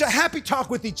got a bunch of happy talk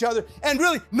with each other and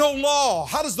really no law.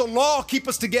 How does the law keep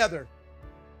us together?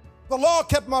 The law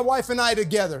kept my wife and I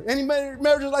together. Any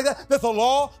marriages like that? That the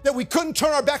law, that we couldn't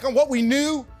turn our back on what we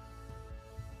knew?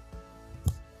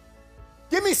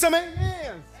 Give me some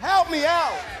amens. Help me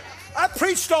out. I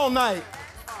preached all night.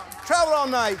 Traveled all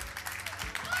night.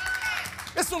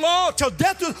 It's the law till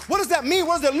death. What does that mean?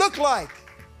 What does it look like?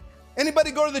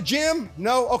 Anybody go to the gym?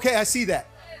 No? Okay, I see that.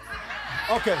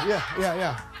 Okay,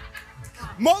 yeah.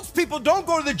 Most people don't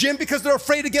go to the gym because they're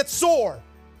afraid to get sore.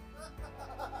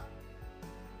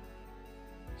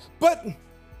 But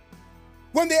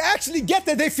when they actually get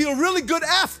there, they feel really good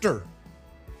after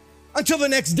until the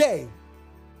next day.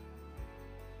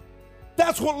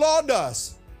 That's what law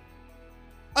does.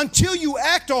 Until you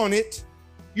act on it,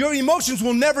 your emotions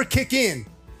will never kick in.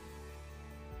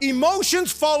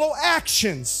 Emotions follow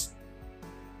actions.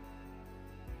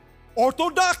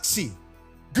 Orthodoxy,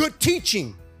 good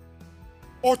teaching.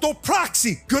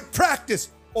 Orthopraxy, good practice.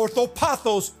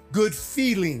 Orthopathos, good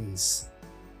feelings.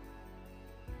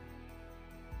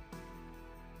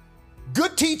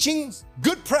 Good teachings,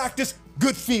 good practice,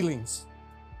 good feelings.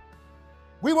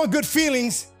 We want good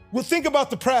feelings. We'll think about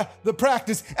the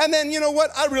practice. And then, you know what?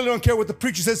 I really don't care what the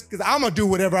preacher says because I'm going to do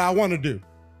whatever I want to do.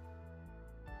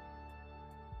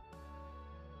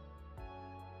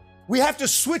 We have to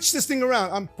switch this thing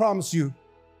around. I promise you,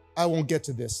 I won't get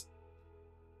to this.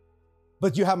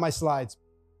 But you have my slides.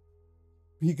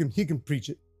 He can preach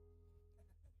it.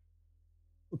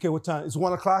 Okay, what time? It's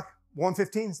 1 o'clock?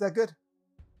 1:15? Is that good?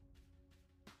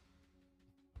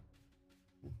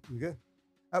 You good?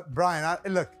 Brian,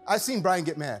 look, I've seen Brian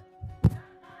get mad.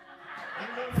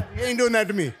 He ain't doing that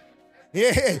to me.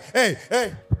 Hey.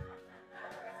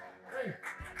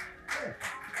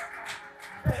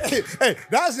 Hey,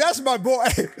 that's my boy.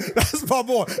 Hey, that's my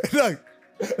boy. Look.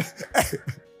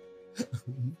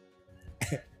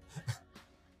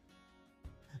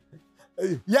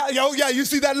 Yeah, you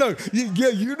see that look? Yeah,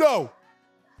 you know.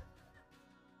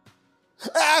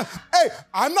 Hey,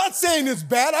 I'm not saying it's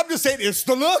bad. I'm just saying it's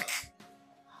the look.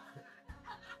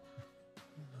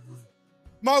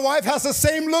 My wife has the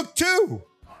same look too.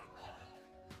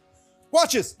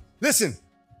 Watch this. Listen.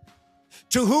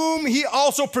 To whom he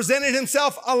also presented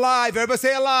himself alive. Everybody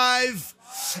say alive.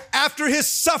 After his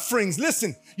sufferings.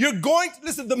 Listen,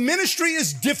 the ministry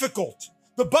is difficult.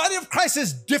 The body of Christ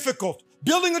is difficult.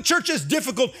 Building a church is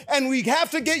difficult, and we have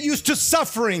to get used to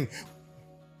suffering.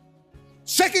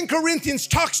 2 Corinthians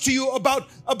talks to you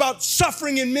about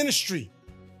suffering in ministry.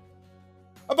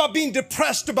 About being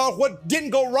depressed about what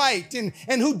didn't go right and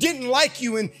who didn't like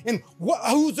you and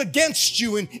who's against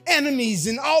you and enemies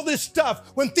and all this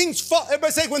stuff. When things fall,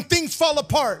 everybody say, when things fall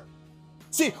apart.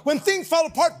 See, when things fall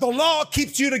apart, the law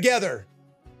keeps you together.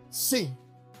 See.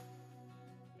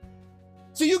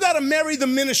 So you got to marry the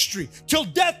ministry till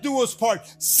death do us part.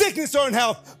 Sickness or in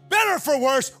health, better for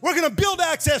worse. We're going to build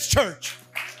Access Church.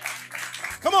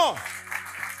 Come on.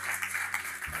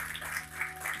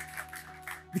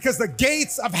 Because the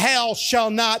gates of hell shall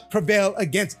not prevail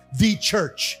against the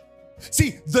church.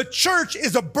 See, the church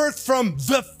is a birth from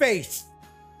the faith.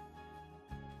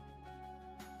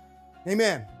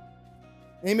 Amen.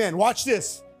 Amen. Watch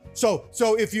this. So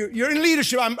if you're in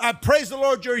leadership, I praise the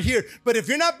Lord you're here. But if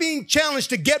you're not being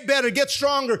challenged to get better, get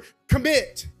stronger,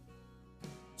 commit.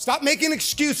 Stop making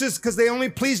excuses because they only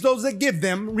please those that give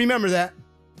them. Remember that.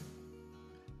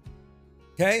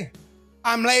 Okay?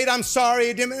 I'm late, I'm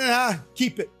sorry.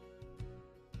 Keep it.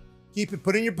 Keep it,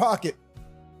 put it in your pocket.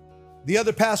 The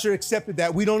other pastor accepted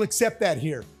that. We don't accept that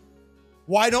here.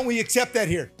 Why don't we accept that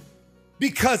here?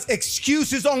 because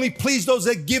excuses only please those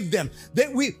that give them.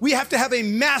 That we have to have a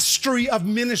mastery of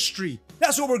ministry.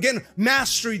 That's what we're getting,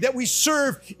 mastery, that we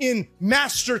serve in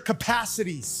master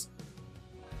capacities.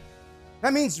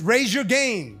 That means raise your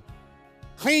game,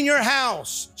 clean your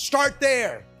house, start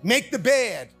there, make the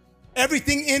bed,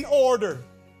 everything in order.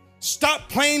 Stop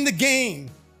playing the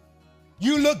game.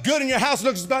 You look good and your house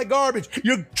looks like garbage.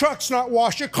 Your truck's not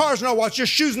washed, your car's not washed, your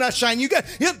shoes not shiny.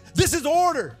 This is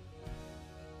order.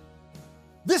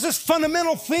 This is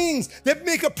fundamental things that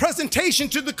make a presentation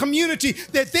to the community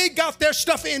that they got their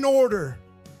stuff in order.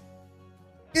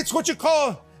 It's what you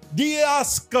call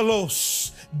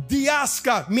diaskalos.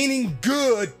 Diaska meaning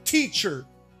good, teacher.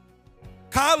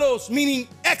 Kalos meaning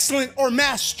excellent or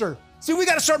master. See, we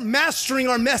got to start mastering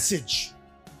our message,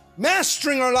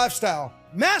 mastering our lifestyle,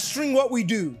 mastering what we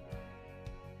do.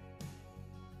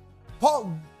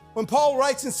 When Paul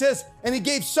writes and says, and he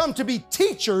gave some to be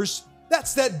teachers,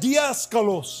 that's that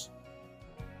diaskalos.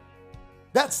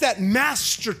 That's that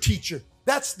master teacher.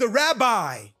 That's the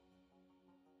rabbi.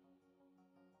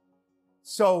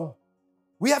 So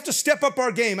we have to step up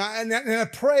our game. And I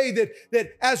pray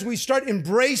that as we start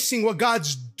embracing what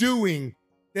God's doing,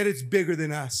 that it's bigger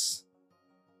than us.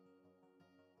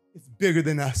 It's bigger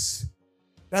than us.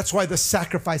 That's why the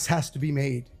sacrifice has to be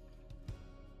made.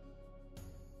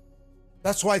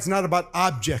 That's why it's not about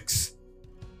objects.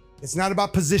 It's not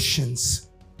about positions.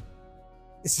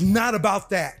 It's not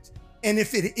about that. And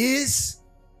if it is,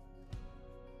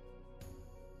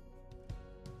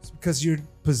 it's because your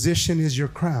position is your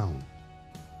crown.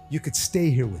 You could stay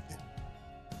here with it.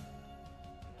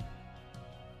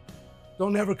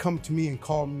 Don't ever come to me and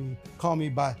call me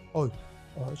by,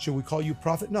 should we call you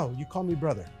prophet? No, you call me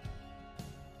brother.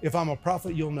 If I'm a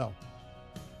prophet, you'll know.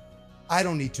 I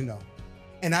don't need to know.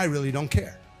 And I really don't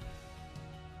care.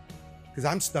 Because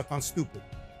I'm stuck on stupid.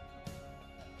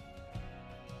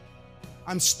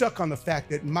 I'm stuck on the fact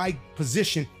that my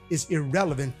position is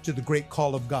irrelevant to the great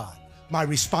call of God. My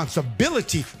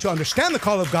responsibility to understand the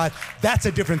call of God, that's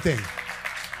a different thing.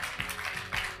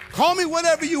 Call me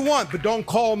whatever you want, but don't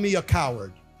call me a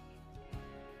coward.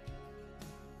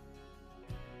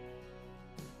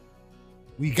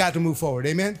 We got to move forward,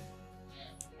 amen?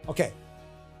 Okay.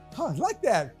 Like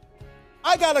that.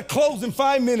 I got to close in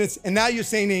 5 minutes, and now you're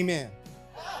saying amen.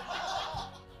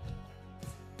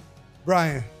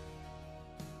 Brian,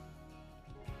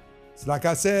 it's like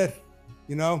I said,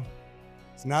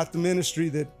 it's not the ministry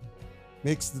that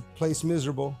makes the place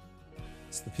miserable.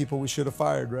 It's the people we should have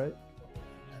fired, right?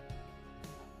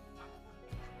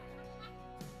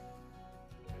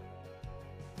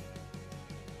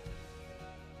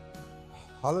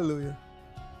 Hallelujah.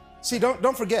 See,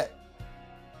 don't forget.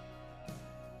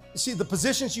 See, the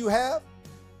positions you have,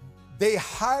 they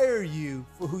hire you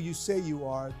for who you say you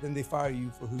are, then they fire you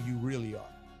for who you really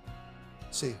are.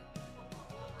 See,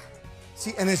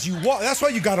 and as you walk, that's why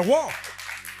you got to walk.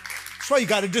 That's why you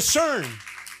got to discern.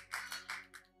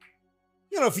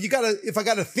 If I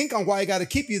got to think on why I got to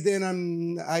keep you,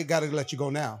 then I got to let you go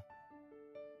now.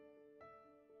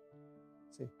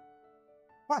 See,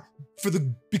 why?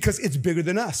 Because it's bigger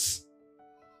than us.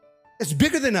 It's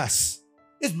bigger than us.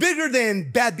 It's bigger than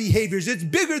bad behaviors. It's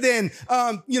bigger than,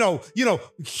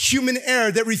 human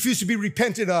error that refuse to be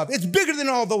repented of. It's bigger than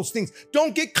all those things.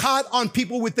 Don't get caught on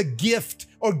people with the gift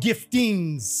or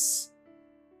giftings.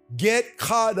 Get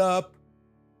caught up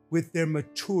with their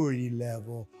maturity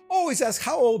level. Always ask,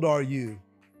 how old are you?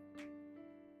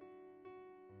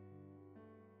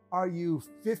 Are you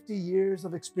 50 years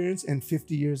of experience and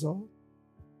 50 years old?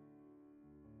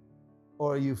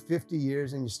 Or are you 50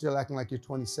 years and you're still acting like you're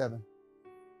 27?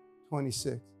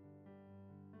 26.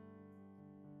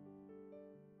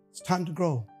 It's time to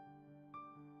grow.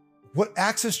 What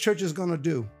Access Church is going to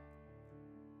do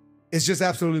is just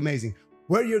absolutely amazing.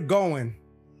 Where you're going,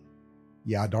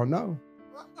 I don't know.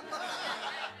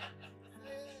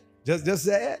 Just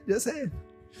say it.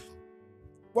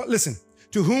 Well, listen.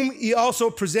 To whom he also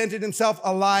presented himself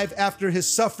alive after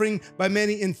his suffering by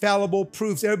many infallible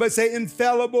proofs. Everybody say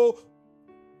infallible.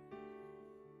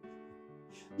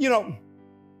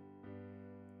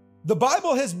 The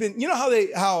Bible has been,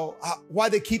 why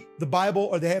they keep the Bible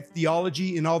or they have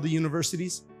theology in all the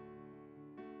universities?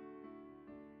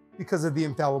 Because of the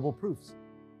infallible proofs.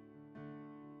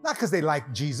 Not because they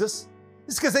like Jesus.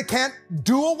 It's because they can't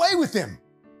do away with him.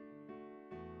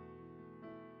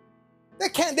 They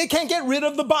can't get rid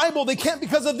of the Bible. They can't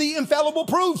because of the infallible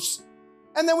proofs.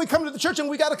 And then we come to the church and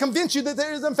we got to convince you that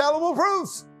there is infallible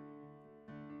proofs.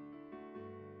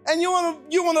 And you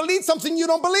want to lead something you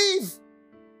don't believe.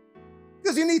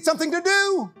 Because you need something to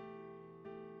do.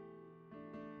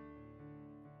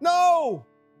 No.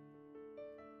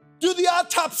 do the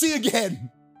autopsy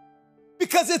again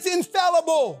because it's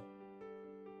infallible.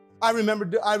 I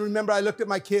remember I looked at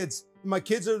my kids. My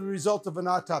kids are the result of an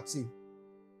autopsy.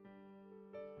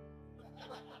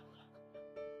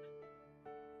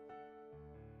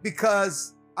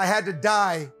 Because I had to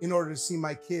die in order to see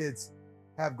my kids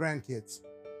have grandkids.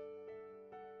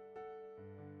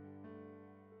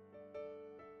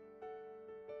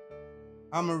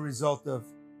 I'm a result of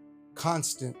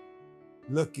constant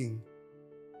looking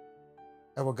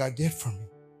at what God did for me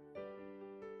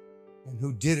and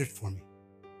who did it for me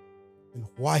and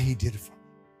why he did it for me.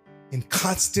 And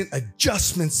constant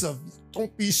adjustments of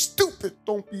don't be stupid,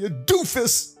 don't be a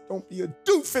doofus, don't be a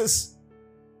doofus.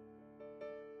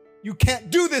 You can't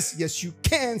do this. Yes, you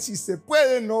can. Si se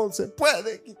puede, no se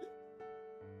puede.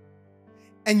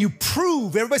 And you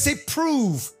prove. Everybody say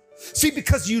prove. See,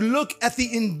 because you look at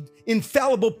the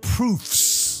infallible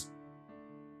proofs.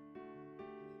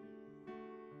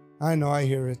 I know, I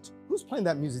hear it. Who's playing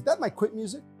that music? That might quit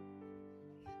music.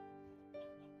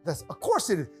 Of course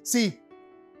it is. See,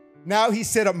 now he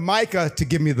set up Micah to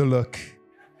give me the look.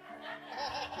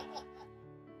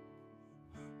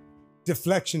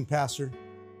 Deflection, Pastor.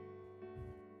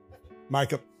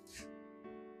 Micah.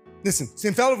 Listen, it's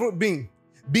infallible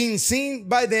being seen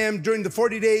by them during the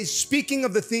 40 days, speaking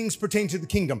of the things pertaining to the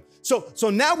kingdom. So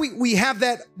now we have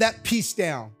that piece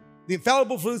down. The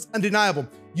infallible truth, undeniable.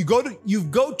 You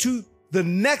go to the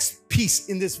next piece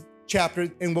in this chapter,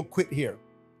 and we'll quit here.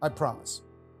 I promise.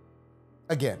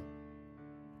 Again.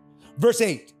 Verse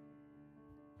 8.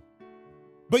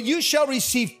 But you shall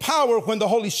receive power when the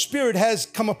Holy Spirit has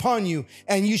come upon you,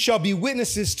 and you shall be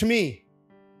witnesses to me.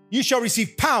 You shall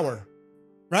receive power,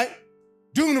 right?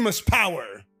 Dunamis power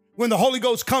when the Holy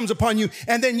Ghost comes upon you,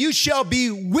 and then you shall be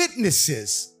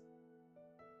witnesses.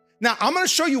 Now, I'm going to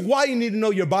show you why you need to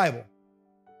know your Bible.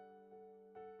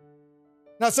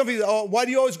 Now, some of you, why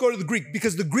do you always go to the Greek?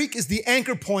 Because the Greek is the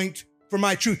anchor point for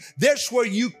my truth. That's where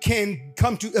you can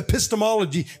come to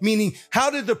epistemology, meaning how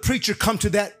did the preacher come to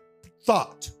that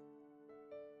thought?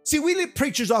 See, we let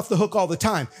preachers off the hook all the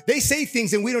time. They say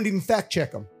things and we don't even fact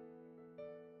check them.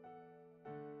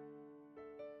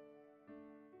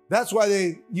 That's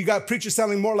why you got preachers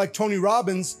sounding more like Tony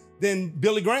Robbins than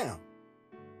Billy Graham.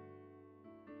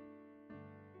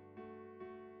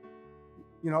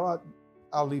 You know,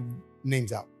 I'll leave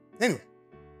names out. Anyway,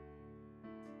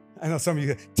 I know some of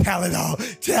you go, tell it all,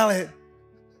 tell it.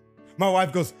 My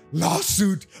wife goes,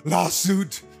 lawsuit,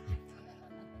 lawsuit.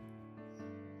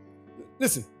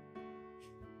 Listen,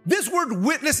 this word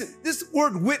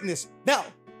witness. Now,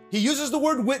 he uses the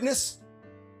word witness,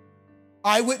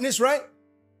 eyewitness, right?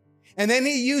 And then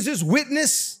he uses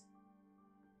witness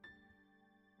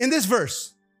in this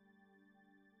verse.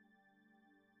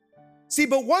 See,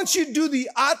 but once you do the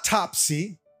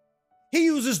autopsy, he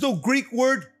uses the Greek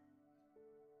word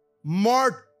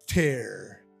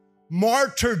martyr,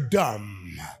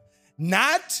 martyrdom,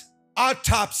 not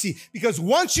autopsy. Because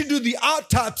once you do the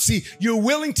autopsy, you're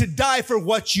willing to die for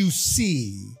what you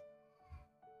see.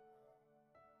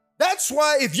 That's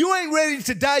why if you ain't ready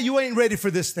to die, you ain't ready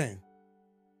for this thing.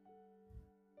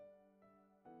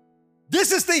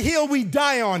 This is the hill we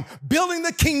die on, building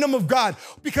the kingdom of God.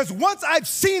 Because once I've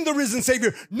seen the risen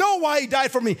Savior, know why he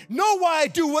died for me, know why I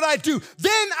do what I do,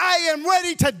 then I am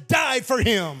ready to die for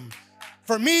him.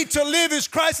 For me to live is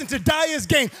Christ and to die is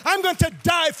gain. I'm going to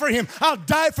die for him. I'll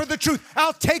die for the truth.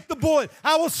 I'll take the bullet.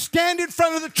 I will stand in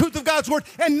front of the truth of God's word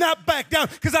and not back down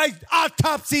because I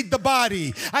autopsied the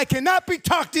body. I cannot be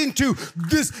talked into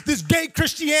this gay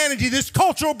Christianity, this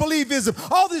cultural believism,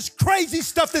 all this crazy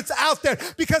stuff that's out there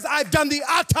because I've done the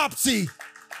autopsy.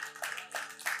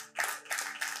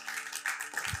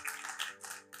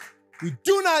 We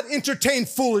do not entertain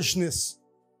foolishness.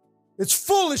 It's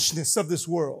foolishness of this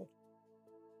world.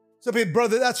 Some people,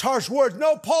 brother, that's harsh words.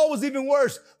 No, Paul was even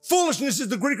worse. Foolishness is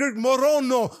the Greek word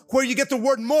morono, where you get the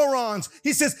word morons.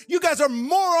 He says, you guys are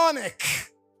moronic.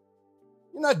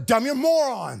 You're not dumb, you're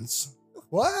morons.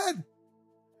 What?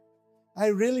 I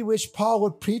really wish Paul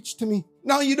would preach to me.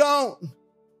 No, you don't.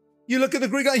 You look at the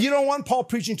Greek, you don't want Paul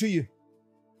preaching to you.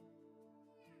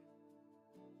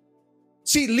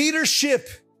 See, leadership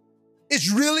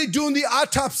is really doing the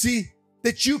autopsy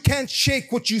that you can't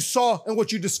shake what you saw and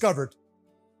what you discovered.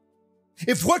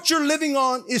 If what you're living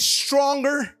on is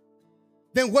stronger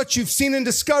than what you've seen and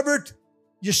discovered,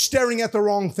 you're staring at the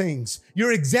wrong things.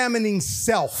 You're examining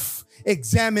self.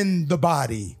 Examine the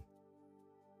body.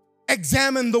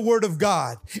 Examine the word of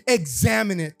God.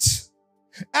 Examine it.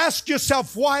 Ask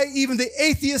yourself why even the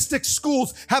atheistic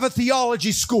schools have a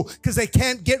theology school, because they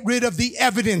can't get rid of the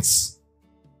evidence.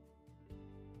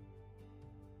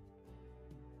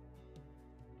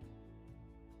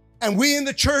 And we in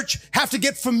the church have to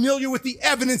get familiar with the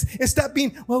evidence and stop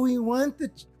being, well, we want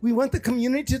the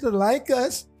community to like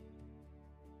us.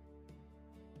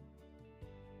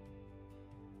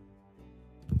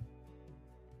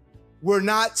 We're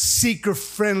not seeker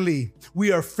friendly.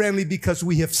 We are friendly because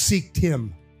we have seeked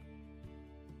him.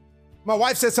 My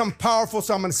wife said something powerful,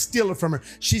 so I'm going to steal it from her.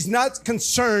 She's not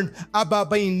concerned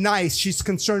about being nice. She's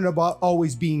concerned about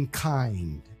always being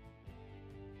kind.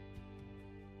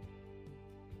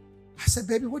 I said,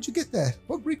 baby, where'd you get that?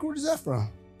 What Greek word is that from?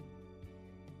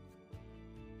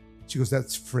 She goes,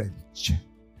 that's French.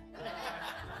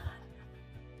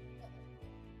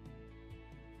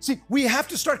 See, we have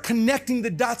to start connecting the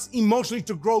dots emotionally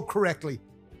to grow correctly.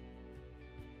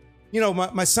 You know,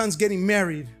 my son's getting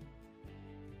married.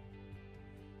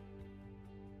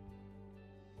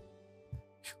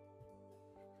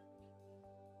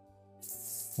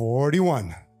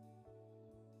 "41.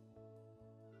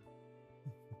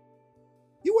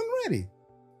 He wasn't ready.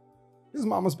 This is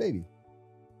mama's baby.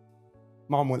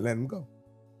 Mom wouldn't let him go.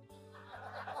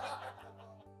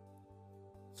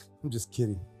 I'm just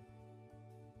kidding.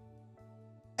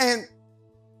 And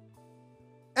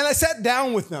I sat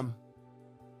down with them.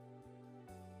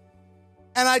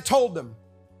 And I told them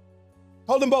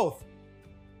both,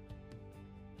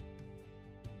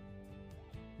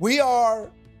 we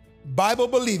are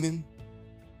Bible-believing,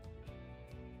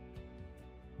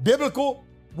 biblical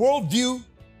worldview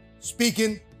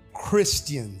speaking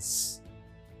Christians,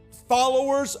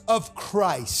 followers of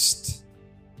Christ.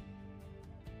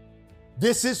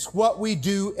 This is what we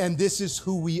do, and this is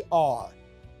who we are,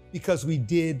 because we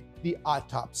did the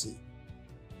autopsy.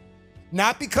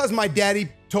 Not because my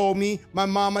daddy told me, my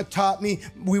mama taught me,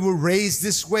 we were raised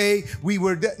this way,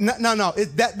 we're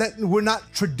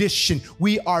not tradition.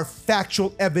 We are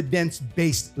factual,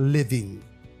 evidence-based living.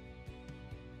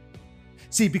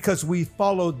 See, because we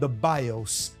followed the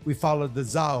bios, we followed the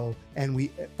Zao, and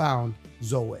we found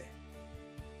Zoe.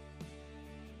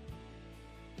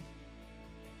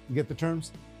 You get the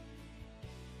terms?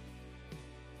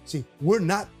 See, we're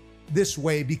not this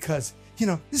way because,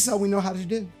 this is all we know how to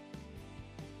do.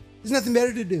 There's nothing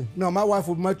better to do. No, my wife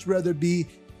would much rather be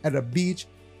at a beach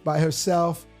by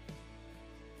herself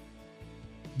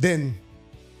than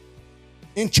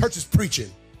in churches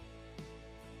preaching.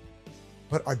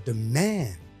 But our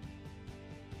demand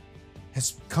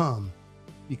has come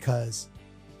because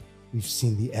we've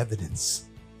seen the evidence.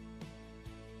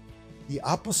 The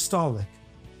apostolic,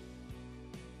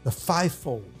 the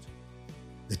fivefold,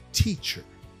 the teacher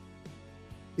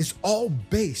is all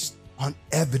based on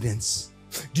evidence.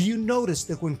 Do you notice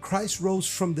that when Christ rose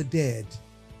from the dead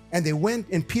and they went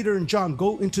and Peter and John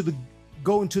go into the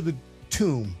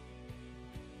tomb,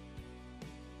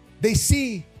 they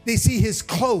see his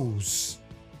clothes,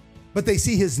 but they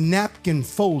see his napkin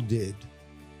folded.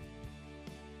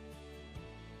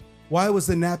 Why was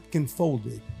the napkin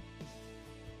folded?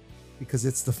 Because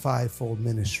it's the fivefold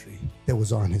ministry that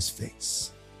was on his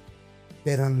face.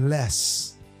 That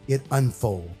unless it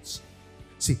unfolds.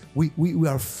 See, we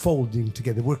are folding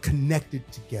together. We're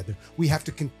connected together. We have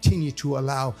to continue to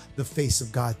allow the face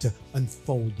of God to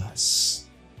unfold us.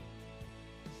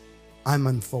 I'm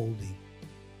unfolding.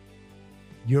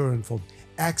 You're unfolding.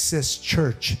 Access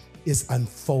Church is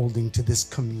unfolding to this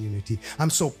community. I'm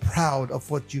so proud of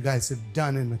what you guys have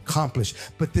done and accomplished,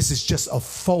 but this is just a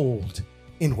fold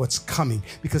in what's coming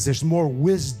because there's more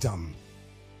wisdom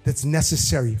that's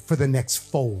necessary for the next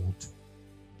fold.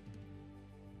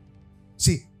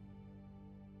 See,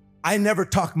 I never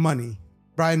talk money.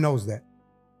 Brian knows that.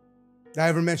 Did I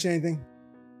ever mention anything?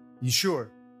 You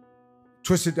sure?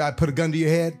 Twisted, I put a gun to your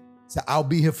head, said, I'll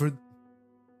be here for... And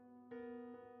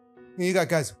you got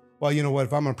guys, well, you know what?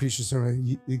 If I'm going to preach a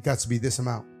sermon, it got to be this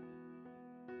amount.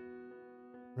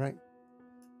 Right?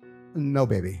 No,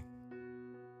 baby.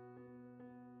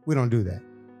 We don't do that.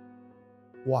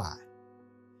 Why?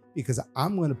 Because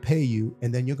I'm going to pay you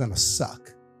and then you're going to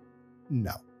suck.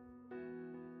 No.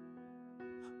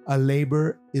 A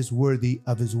laborer is worthy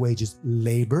of his wages.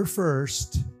 Labor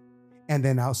first, and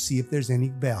then I'll see if there's any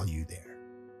value there.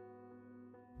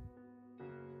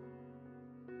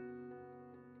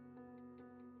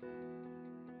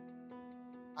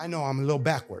 I know I'm a little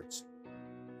backwards.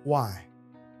 Why?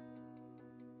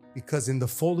 Because in the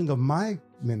folding of my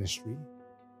ministry,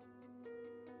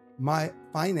 my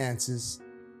finances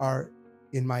are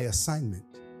in my assignment.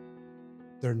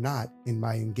 They're not in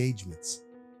my engagements,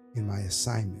 in my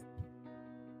assignment.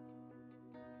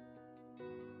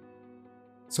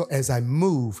 So as I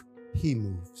move, he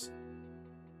moves.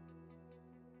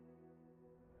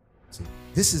 See,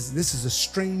 this is a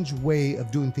strange way of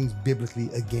doing things biblically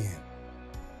again.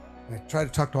 And I try to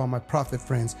talk to all my prophet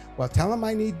friends. Well, tell them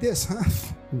I need this, huh?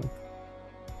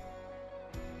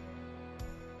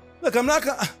 Look, I'm not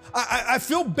gonna, I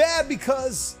feel bad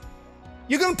because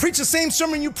you're gonna preach the same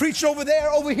sermon you preached over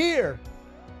there, over here.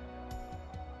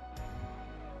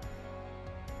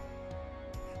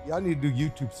 Y'all need to do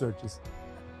YouTube searches.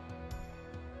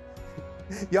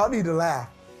 Y'all need to laugh.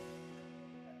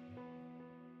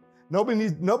 Nobody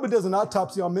does an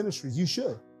autopsy on ministries. You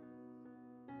should.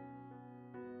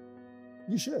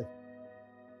 You should.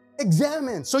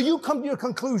 Examine so you come to your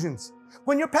conclusions.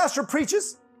 When your pastor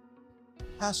preaches,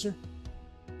 Pastor,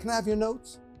 can I have your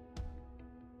notes?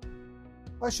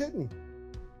 Why shouldn't he?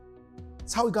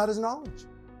 That's how he got his knowledge.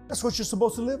 That's what you're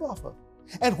supposed to live off of.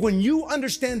 And when you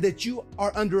understand that you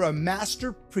are under a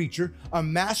master preacher, a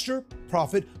master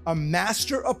prophet, a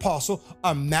master apostle,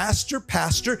 a master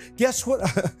pastor, guess what?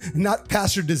 Not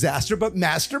pastor disaster, but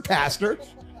master pastor.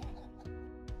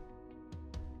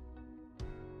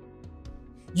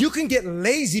 You can get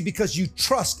lazy because you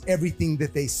trust everything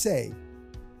that they say.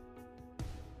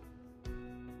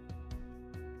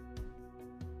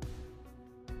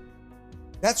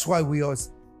 That's why we always,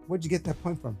 where'd you get that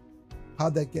point from?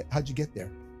 How'd you get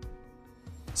there?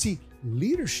 See,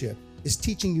 leadership is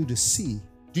teaching you to see.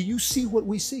 Do you see what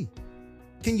we see?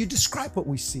 Can you describe what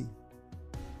we see?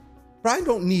 Brian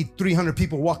don't need 300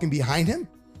 people walking behind him.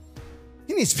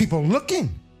 He needs people looking.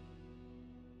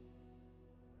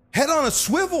 Head on a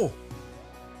swivel.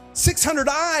 600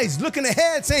 eyes looking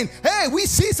ahead saying, hey, we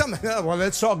see something. Well,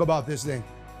 let's talk about this thing.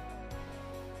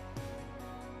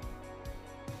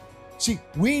 See,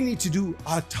 we need to do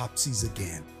autopsies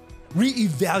again.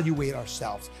 Reevaluate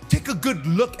ourselves. Take a good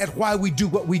look at why we do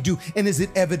what we do, and is it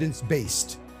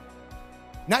evidence-based?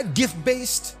 Not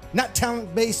gift-based, not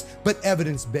talent-based, but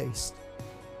evidence-based.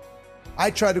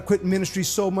 I tried to quit ministry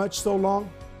so long.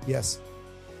 Yes.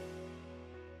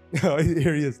 Oh,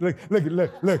 here he is. Look.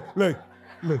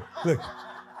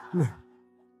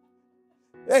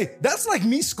 Hey, that's like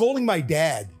me scolding my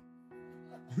dad.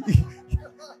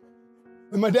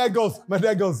 And my dad goes,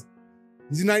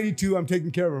 he's 92, I'm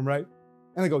taking care of him, right?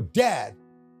 And I go, Dad,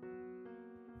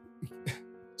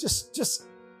 just,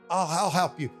 I'll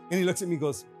help you. And he looks at me and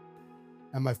goes,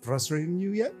 am I frustrating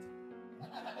you yet?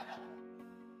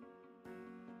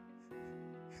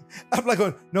 I'm like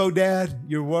going, no, Dad,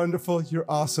 you're wonderful, you're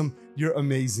awesome, you're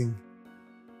amazing.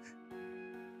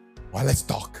 Well, let's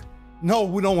talk. No,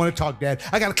 we don't want to talk, Dad.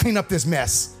 I got to clean up this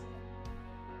mess.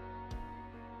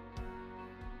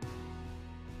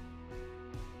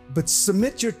 But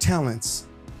submit your talents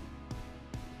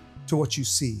to what you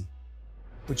see,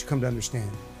 what you come to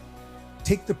understand.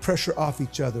 Take the pressure off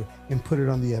each other and put it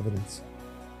on the evidence.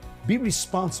 Be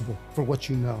responsible for what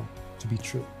you know to be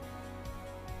true.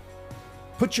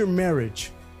 Put your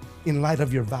marriage in light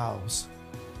of your vows.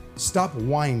 Stop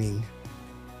whining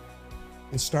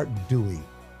and start doing.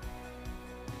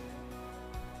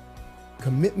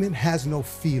 Commitment has no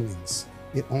feelings.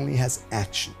 It only has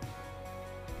action.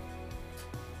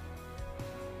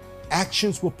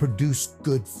 Actions will produce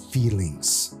good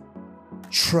feelings.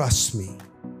 Trust me.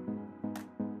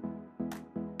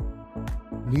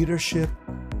 Leadership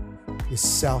is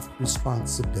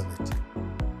self-responsibility.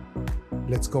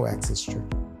 Let's go, Access Church.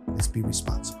 Let's be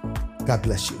responsible. God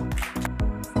bless you.